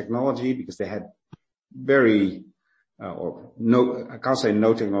with our technology, because they had I can't say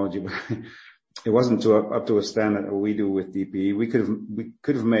no technology, but it wasn't up to a standard that we do with DPE. We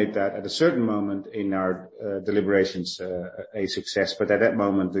could have made that at a certain moment in our deliberations a success, but at that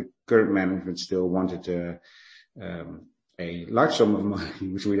moment the current management still wanted a large sum of money,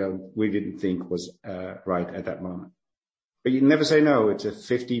 which we didn't think was right at that moment. But you never say no. It's a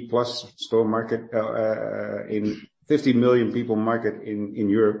 50+ store market in 50 million people market in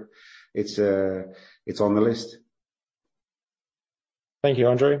Europe. It's on the list. Thank you,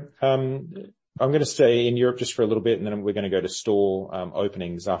 Andre. I'm going to stay in Europe just for a little bit, and then we're going to go to store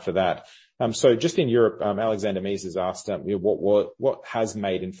openings after that. So just in Europe, Alexander Mees has asked, what has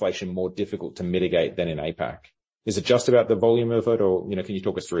made inflation more difficult to mitigate than in APAC? Is it just about the volume of it, or can you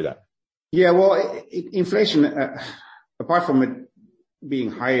talk us through that? Yeah, well, inflation, apart from it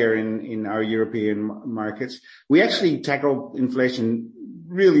being higher in our European markets, we actually tackled inflation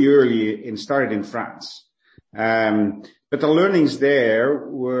really early and started in France. But the learnings there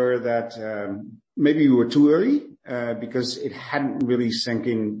were that maybe we were too early because it hadn't really sunk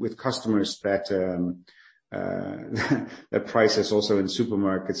in with customers that that prices also in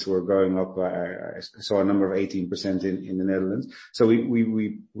supermarkets were going up. I saw a number of 18% in the Netherlands. So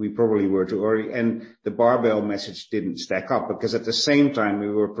we probably were too early, and the barbell message didn't stack up because at the same time we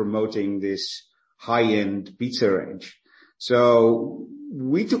were promoting this high-end pizza range. So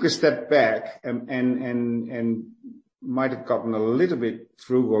we took a step back and might have gotten a little bit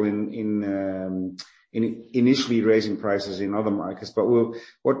frugal in initially raising prices in other markets. But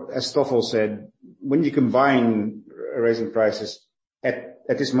as Stoffel said, when you combine raising prices at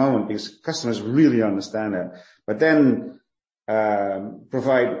this moment, because customers really understand that, but then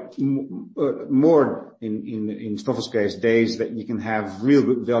provide more in Stoffel's case, days that you can have real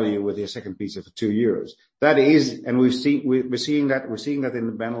good value with your second pizza for €2. That is, and we're seeing that in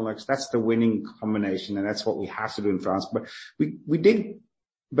the Benelux. That's the winning combination, and that's what we have to do in France. But we did,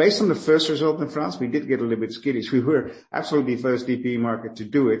 based on the first result in France, we did get a little bit skittish. We were absolutely the first DPE market to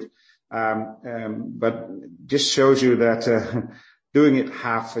do it, but just shows you that doing it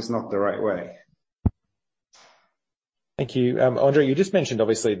half is not the right way. Thank you. Andre, you just mentioned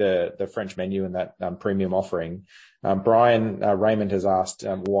obviously the French menu and that premium offering. Brian Raymond has asked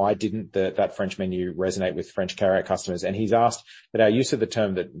why didn't that French menu resonate with French carryout customers, and he's asked that our use of the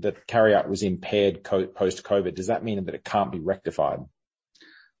term that carryout was impaired post-COVID, does that mean that it can't be rectified?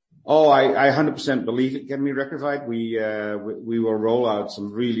 Oh, I 100% believe it can be rectified. We will roll out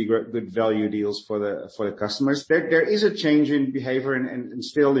some really good value deals for the customers. There is a change in behavior and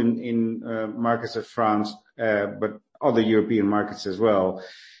still in markets of France, but other European markets as well.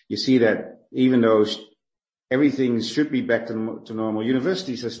 You see that even though everything should be back to normal.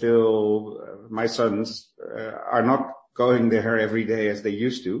 Universities are still, my sons are not going there every day as they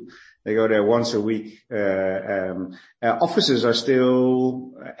used to. They go there once a week. Offices are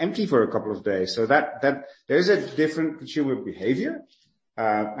still empty for a couple of days. So that there's a different consumer behavior,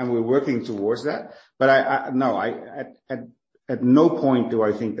 and we're working towards that. But at no point do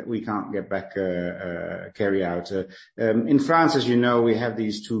I think that we can't get back carry out. In France, as you know, we have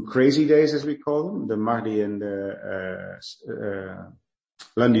these 2 crazy days, as we call them, the Mardi and the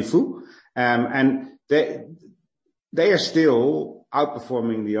Lundi Fou, and they are still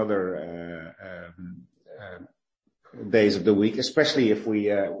outperforming the other days of the week, especially if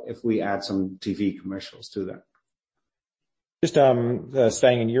we add some TV commercials to that. Just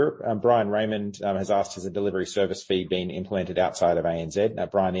staying in Europe, Brian Raymond has asked, has a delivery service fee been implemented outside of ANZ? Now,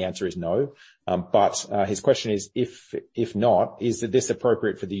 Brian, the answer is no. But his question is, if not, is this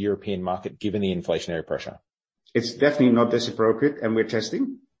appropriate for the European market given the inflationary pressure? It's definitely not this appropriate, and we're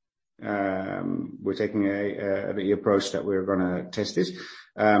testing. We're taking the approach that we're going to test this.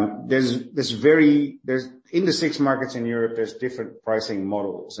 There's in the 6 markets in Europe, there's different pricing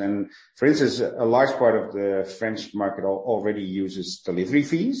models. And for instance, a large part of the French market already uses delivery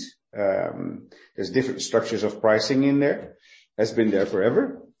fees. There's different structures of pricing in there. That's been there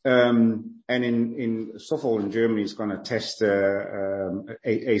forever. And in Stoffel in Germany is going to test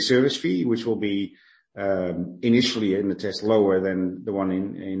a service fee, which will be initially in the test lower than the one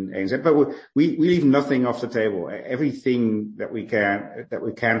in ANZ, but we leave nothing off the table. Everything that we can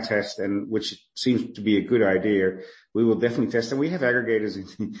test, and which seems to be a good idea, we will definitely test. And we have aggregators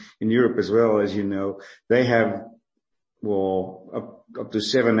in Europe as well, as you know. They have up to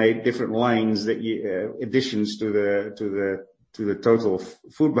 7, 8 different lines that additions to the total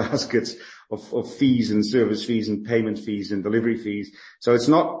food baskets of fees and service fees and payment fees and delivery fees. So it's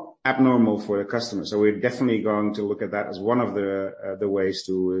not abnormal for the customer. So we're definitely going to look at that as one of the ways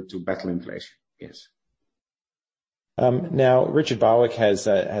to battle inflation. Yes. Now, Richard Barwick has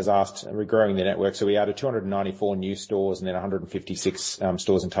asked, we're growing the network. So we added 294 new stores and then 156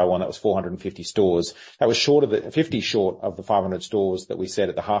 stores in Taiwan. That was 450 stores. That was 50 short of the 500 stores that we said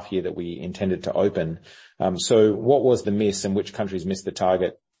at the half year that we intended to open. So what was the miss, and which countries missed the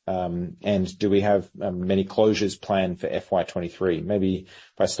target? And do we have many closures planned for FY23? Maybe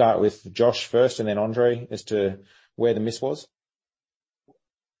if I start with Josh first and then Andre as to where the miss was.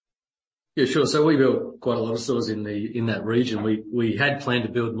 Yeah, sure. So we built quite a lot of stores in that region. We had planned to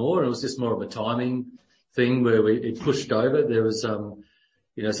build more, and it was just more of a timing thing where it pushed over. There was some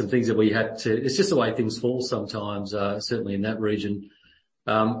things that we had to. It's just the way things fall sometimes. Certainly in that region,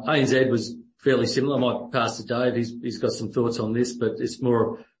 ANZ was fairly similar. I might pass to Dave. He's got some thoughts on this, but it's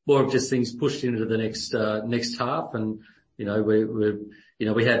more of just things pushed into the next half. And we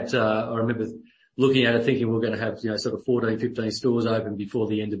had. I remember looking at it thinking we're going to have, sort of 14, 15 stores open before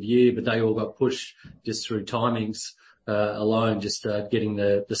the end of the year, but they all got pushed just through timings alone, just getting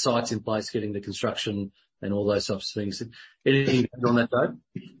the sites in place, getting the construction and all those types of things. Anything on that, Dave?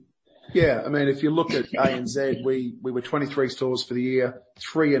 Yeah, I mean, if you look at ANZ, we were 23 stores for the year,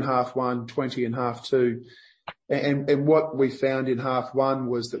 3 in half one, 20 in half two. And what we found in half one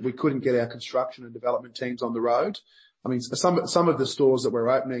was that we couldn't get our construction and development teams on the road. I mean, some of the stores that we're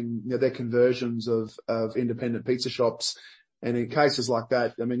opening, they're conversions of independent pizza shops. And in cases like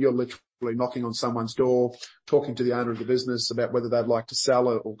that, I mean, you're literally knocking on someone's door, talking to the owner of the business about whether they'd like to sell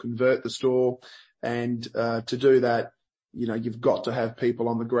it or convert the store. And to do that, you've got to have people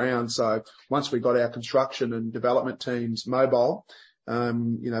on the ground. So once we got our construction and development teams mobile,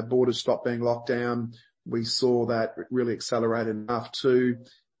 borders stopped being locked down. We saw that really accelerate in half two,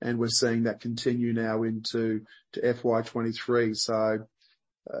 and we're seeing that continue now into FY23. So,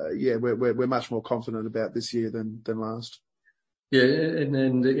 we're much more confident about this year than last. Yeah, and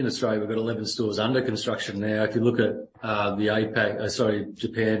then in Australia, we've got 11 stores under construction now. If you look at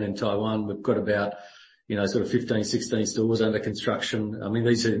Japan and Taiwan, we've got about sort of 15, 16 stores under construction. I mean,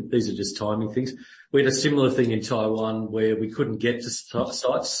 these are just timing things. We had a similar thing in Taiwan where we couldn't get to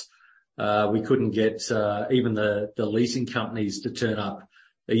sites. We couldn't get even the leasing companies to turn up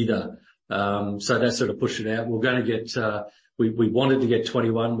either. So that sort of pushed it out. We're going to get, we wanted to get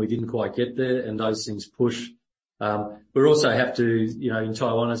 21. We didn't quite get there, and those things push. We also have to, in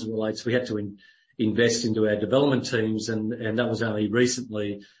Taiwan as it relates, we had to invest into our development teams, and that was only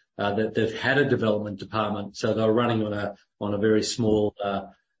recently that they've had a development department. So they were running on a very small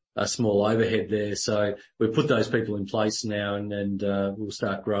overhead there. So we've put those people in place now, and we'll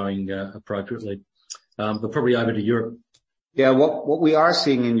start growing appropriately. But probably over to Europe. Yeah, what we are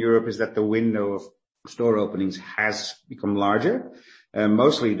seeing in Europe is that the window of store openings has become larger,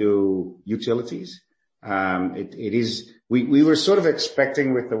 mostly due to utilities. We were sort of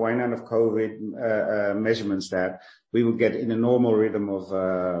expecting with the wind down of COVID measurements that we would get in a normal rhythm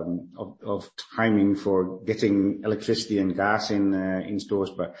of timing for getting electricity and gas in stores,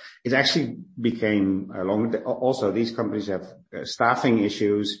 but it actually became long. Also, these companies have staffing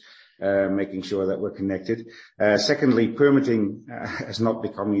issues, making sure that we're connected. Secondly, permitting has not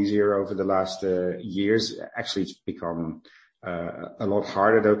become easier over the last years. Actually, it's become a lot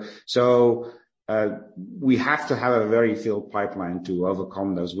harder though. So we have to have a very filled pipeline to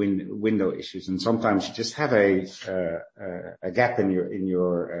overcome those window issues, and sometimes you just have a gap in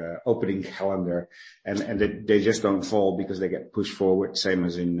your opening calendar, and they just don't fall because they get pushed forward, same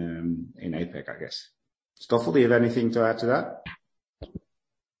as in APAC, I guess. Stoffel, do you have anything to add to that?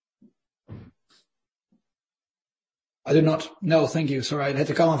 I do not. No, thank you. Sorry, I had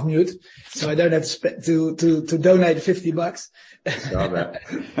to come off mute, so I don't have to donate $50.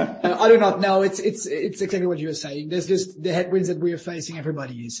 I do not. No, it's exactly what you were saying. There's just the headwinds that we are facing.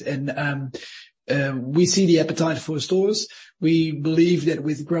 Everybody is, and we see the appetite for stores. We believe that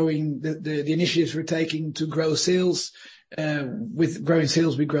with growing the initiatives we're taking to grow sales, with growing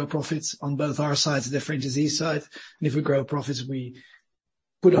sales, we grow profits on both our sides and the franchisee side. And if we grow profits, we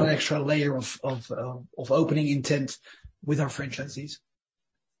put on an extra layer of opening intent with our franchisees.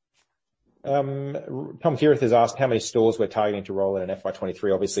 Tom Fureth has asked how many stores we're targeting to roll in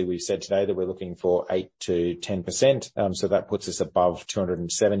FY23. Obviously, we've said today that we're looking for 8 to 10%. So that puts us above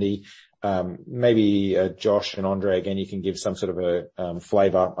 270. Maybe Josh and Andre, again, you can give some sort of a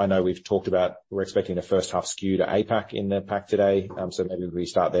flavour. I know we've talked about we're expecting the first half skew to APAC in the pack today. So maybe we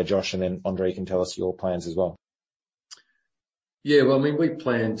start there, Josh, and then Andre, you can tell us your plans as well. Yeah, well, I mean, we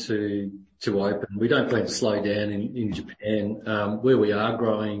plan to open. We don't plan to slow down in Japan. Where we are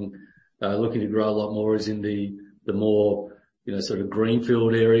growing, looking to grow a lot more is in the more, sort of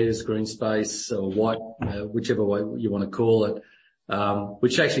greenfield areas, green space or white, whichever way you want to call it,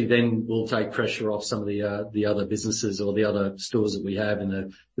 which actually then will take pressure off some of the other businesses or the other stores that we have in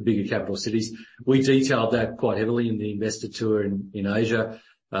the bigger capital cities. We detailed that quite heavily in the investor tour in Asia,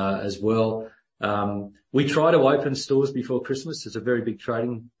 as well. We try to open stores before Christmas. It's a very big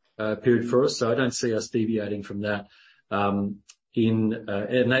trading period for us, so I don't see us deviating from that. And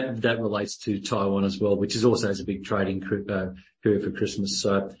that relates to Taiwan as well, which is also has a big trading period for Christmas.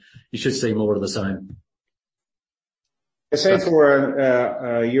 So you should see more of the same. Same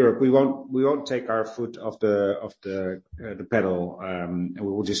for Europe. We won't take our foot off the pedal, and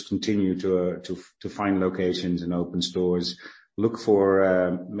we will just continue to find locations and open stores. Look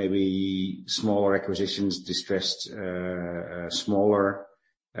for maybe smaller acquisitions, distressed smaller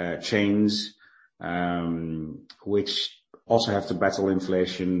chains, which also have to battle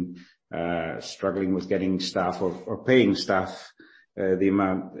inflation, struggling with getting staff or paying staff the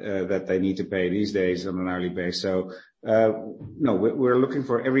amount that they need to pay these days on an hourly basis. So no, we're looking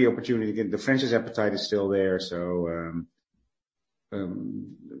for every opportunity. Again, the franchise appetite is still there, so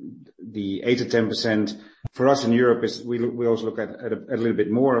the 8 to 10% for us in Europe is we also look at a little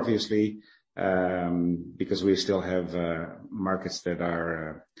bit more, obviously, because we still have markets that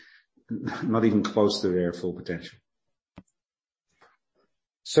are not even close to their full potential.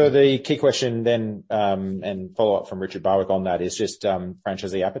 So the key question then, and follow up from Richard Barwick on that, is just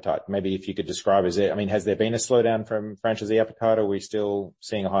franchisee appetite. Maybe if you could describe, has there been a slowdown from franchisee appetite, or are we still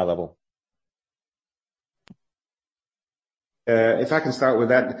seeing a high level? If I can start with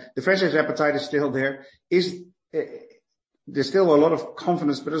that, the franchise appetite is still there. There's still a lot of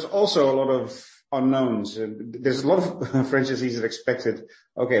confidence, but there's also a lot of unknowns. There's a lot of franchisees that expected,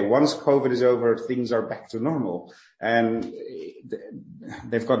 okay, once COVID is over, things are back to normal, and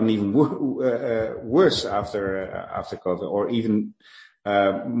they've gotten even worse after COVID, or even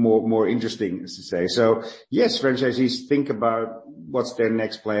more interesting, as to say. So yes, franchisees think about what's their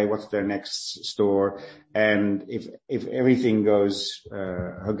next play, what's their next store, and if everything goes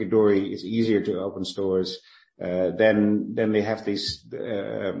hunky-dory, it's easier to open stores. Then they have these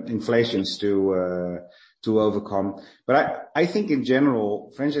inflations to overcome. But I think in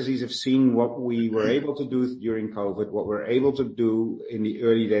general, franchisees have seen what we were able to do during COVID, what we're able to do in the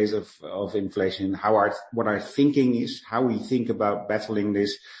early days of inflation, what our thinking is, how we think about battling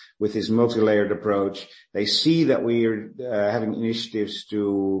this with this multi-layered approach. They see that we're having initiatives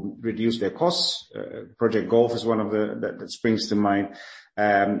to reduce their costs. Project Golf is one of that springs to mind.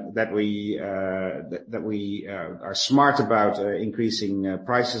 That we are smart about increasing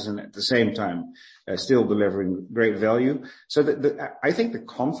prices and at the same time still delivering great value. So I think the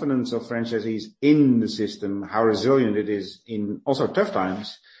confidence of franchisees in the system, how resilient it is in also tough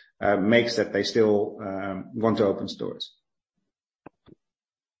times, makes that they still want to open stores.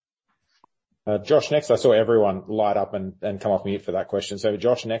 Josh next. I saw everyone light up and come off mute for that question. So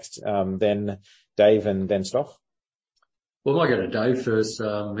Josh next, then Dave, and then Stoff. Well, I might go to Dave first.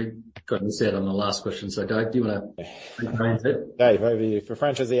 He got missed out on the last question. So Dave, do you want to? Dave, over to you for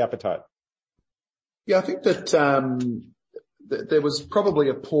franchisee appetite. Yeah, I think that there was probably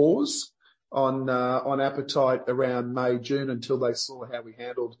a pause on appetite around May, June until they saw how we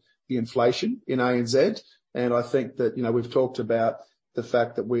handled the inflation in ANZ. And I think that, we've talked about the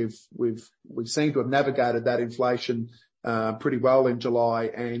fact that we seem to have navigated that inflation pretty well in July,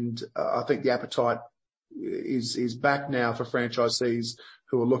 and I think the appetite is back now for franchisees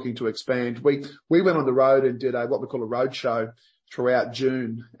who are looking to expand. We went on the road and did what we call a road show throughout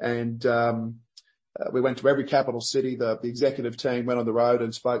June, and we went to every capital city. The executive team went on the road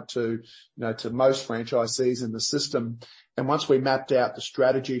and spoke to most franchisees in the system. And once we mapped out the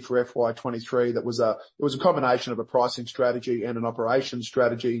strategy for FY23, it was a combination of a pricing strategy and an operations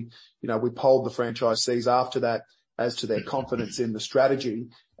strategy. We polled the franchisees after that as to their confidence in the strategy,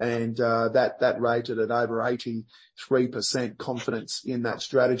 and that rated at over 83% confidence in that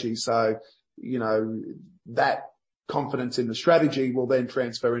strategy. So, that confidence in the strategy will then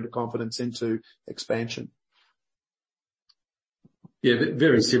transfer into confidence into expansion. Yeah,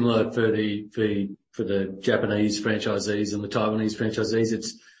 very similar for the Japanese franchisees and the Taiwanese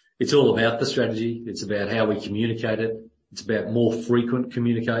franchisees. It's all about the strategy. It's about how we communicate it. It's about more frequent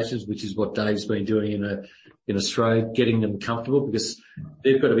communications, which is what Dave's been doing in Australia, getting them comfortable, because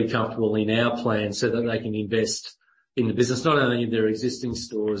they've got to be comfortable in our plan so that they can invest in the business, not only in their existing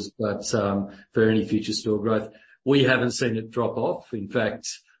stores, but for any future store growth. We haven't seen it drop off. In fact,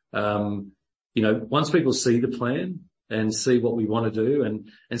 once people see the plan and see what we want to do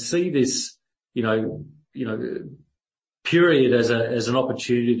and see this, period as an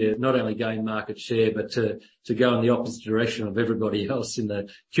opportunity to not only gain market share, but to go in the opposite direction of everybody else in the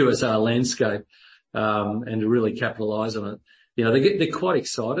QSR landscape, and to really capitalize on it. They're quite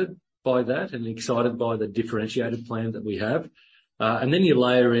excited by that and excited by the differentiated plan that we have. And then you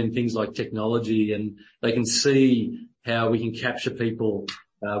layer in things like technology, and they can see how we can capture people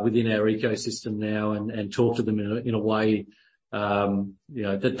within our ecosystem now and talk to them in a way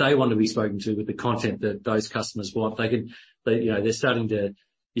that they want to be spoken to with the content that those customers want. You're starting to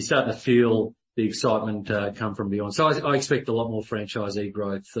feel the excitement come from beyond. So I expect a lot more franchisee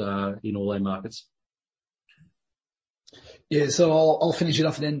growth in all our markets. Yeah, so I'll finish it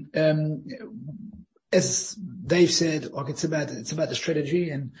off then. As Dave said, it's about the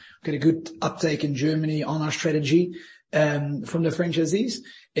strategy, and get a good uptake in Germany on our strategy from the franchisees.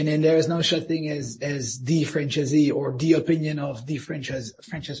 And then there is no such thing as the franchisee or the opinion of the franchise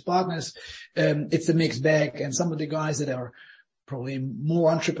partners. It's a mixed bag, and some of the guys that are probably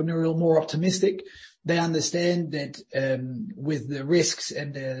more entrepreneurial, more optimistic, they understand that with the risks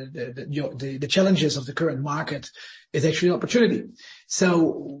and the challenges of the current market, it's actually an opportunity. So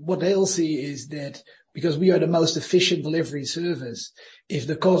what they'll see is that because we are the most efficient delivery service, if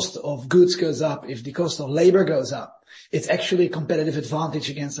the cost of goods goes up, if the cost of labor goes up, it's actually a competitive advantage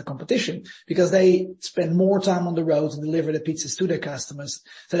against the competition, because they spend more time on the road to deliver the pizzas to their customers.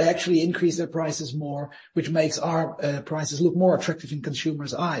 So they actually increase their prices more, which makes our prices look more attractive in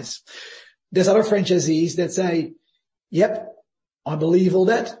consumers' eyes. There's other franchisees that say, yep, I believe all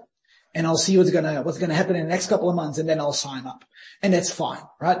that, and I'll see what's gonna happen in the next couple of months, and then I'll sign up. And that's fine,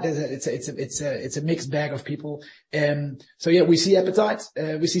 right? It's a mixed bag of people. So yeah, we see appetite.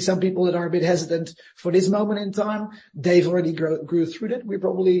 We see some people that are a bit hesitant for this moment in time. Dave already grew through that. We're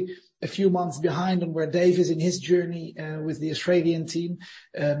probably a few months behind on where Dave is in his journey, with the Australian team.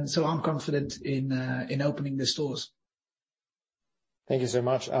 So I'm confident in opening the stores. Thank you so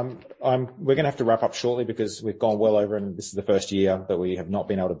much. We're going to have to wrap up shortly because we've gone well over, and this is the first year that we have not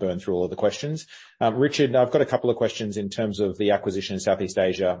been able to burn through all of the questions. Richard, I've got a couple of questions in terms of the acquisition in Southeast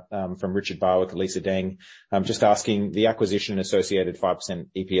Asia, from Richard Barwick, Lisa Deng. Just asking, the acquisition associated 5%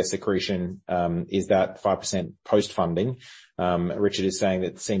 EPS accretion, is that 5% post-funding? Richard is saying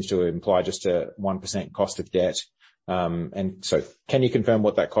that seems to imply just a 1% cost of debt. And so can you confirm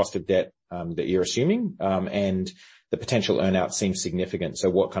what that cost of debt that you're assuming? And the potential earn-out seems significant. So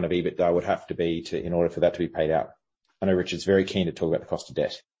what kind of EBITDA would have to be in order for that to be paid out? I know Richard's very keen to talk about the cost of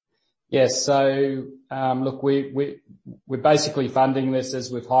debt. Yes. So, look, we're basically funding this, as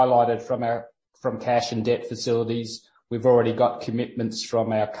we've highlighted, from cash and debt facilities. We've already got commitments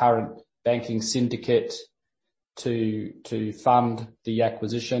from our current banking syndicate to fund the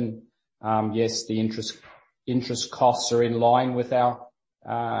acquisition. Yes, the interest costs are in line with our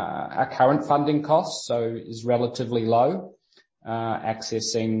current funding costs, so is relatively low.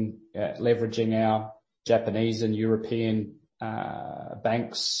 Leveraging our Japanese and European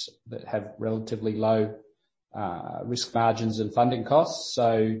banks that have relatively low risk margins and funding costs.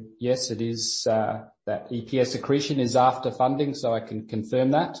 So yes, it is that EPS accretion is after funding, so I can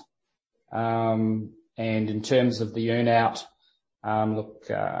confirm that. And in terms of the earn-out,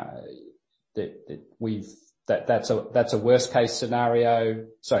 that's a worst case scenario.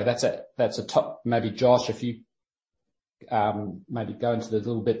 Sorry, that's a top. Maybe Josh, if you maybe go into a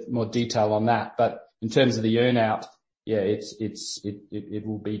little bit more detail on that. But in terms of the earn-out, yeah, it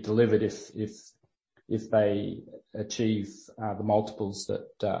will be delivered if they achieve the multiples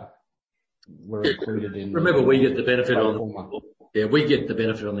that were included in. Remember, we get the benefit we get the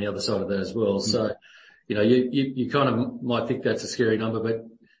benefit on the other side of that as well. So, you kind of might think that's a scary number, but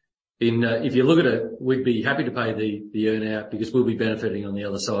if you look at it, we'd be happy to pay the earn out because we'll be benefiting on the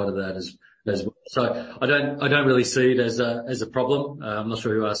other side of that as well. So I don't really see it as a problem. I'm not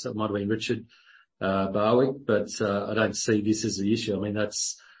sure who asked that. It might have been Richard Barwick, but I don't see this as the issue. I mean,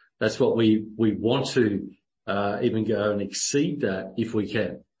 that's what we want to even go and exceed that if we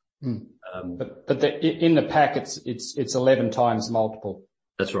can. But in the pack, it's 11 times multiple.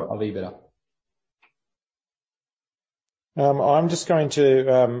 That's right. Of EBITDA. I'm just going to,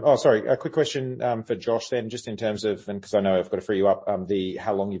 a quick question for Josh then, just in terms of, and because I know I've got to free you up,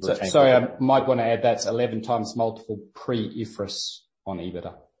 how long you've retained. Sorry, I might want to add that's 11 times multiple pre-IFRS on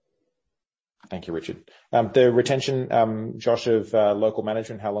EBITDA. Thank you, Richard. The retention, Josh, of local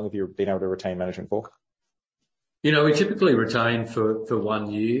management, how long have you been able to retain management for? We typically retain for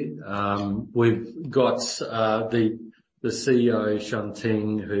 1 year. We've got the CEO, Shan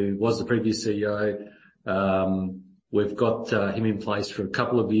Ting, who was the previous CEO. We've got him in place for a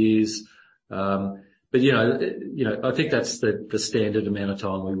couple of years. But I think that's the standard amount of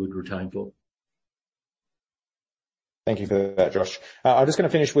time we would retain for. Thank you for that, Josh. I'm just going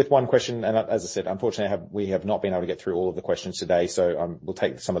to finish with one question. And as I said, unfortunately, we have not been able to get through all of the questions today. So we'll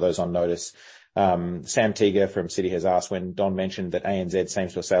take some of those on notice. Sam Teager from Citi has asked, when Don mentioned that ANZ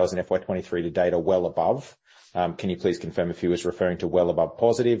same-store sales in FY23 to date are well above, can you please confirm if he was referring to well above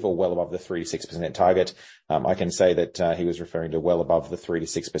positive or well above the 3 to 6% target? I can say that he was referring to well above the 3 to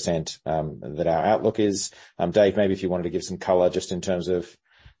 6% that our outlook is. Dave, maybe if you wanted to give some colour just in terms of,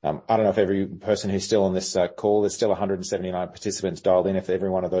 I don't know if every person who's still on this call, there's still 179 participants dialed in, if every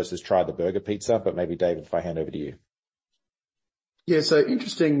one of those has tried the burger pizza, but maybe David, if I hand over to you. Yeah, so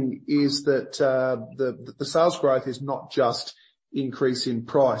interesting is that the sales growth is not just increase in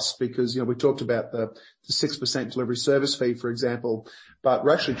price because, we talked about the 6% delivery service fee, for example, but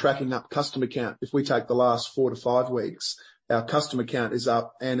we're actually tracking up customer count. If we take the last 4 to 5 weeks, our customer count is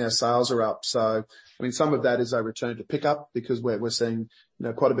up and our sales are up. So, some of that is a return to pickup because we're seeing,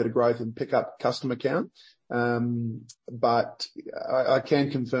 quite a bit of growth in pickup customer count. But I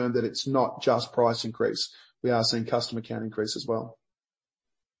can confirm that it's not just price increase. We are seeing customer count increase as well.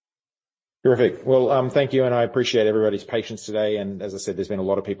 Terrific. Well, thank you, and I appreciate everybody's patience today. And as I said, there's been a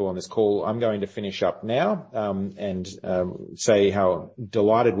lot of people on this call. I'm going to finish up now and say how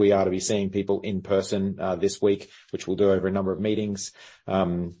delighted we are to be seeing people in person this week, which we'll do over a number of meetings.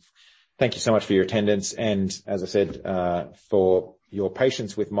 Thank you so much for your attendance, and as I said, for your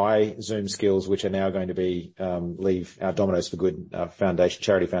patience with my Zoom skills, which are now going to be leave our Domino's for Good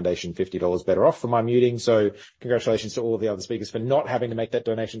charity foundation $50 better off for my muting. So congratulations to all of the other speakers for not having to make that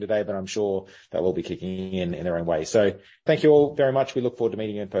donation today, but I'm sure that will be kicking in their own way. So thank you all very much. We look forward to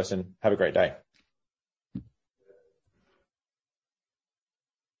meeting you in person. Have a great day.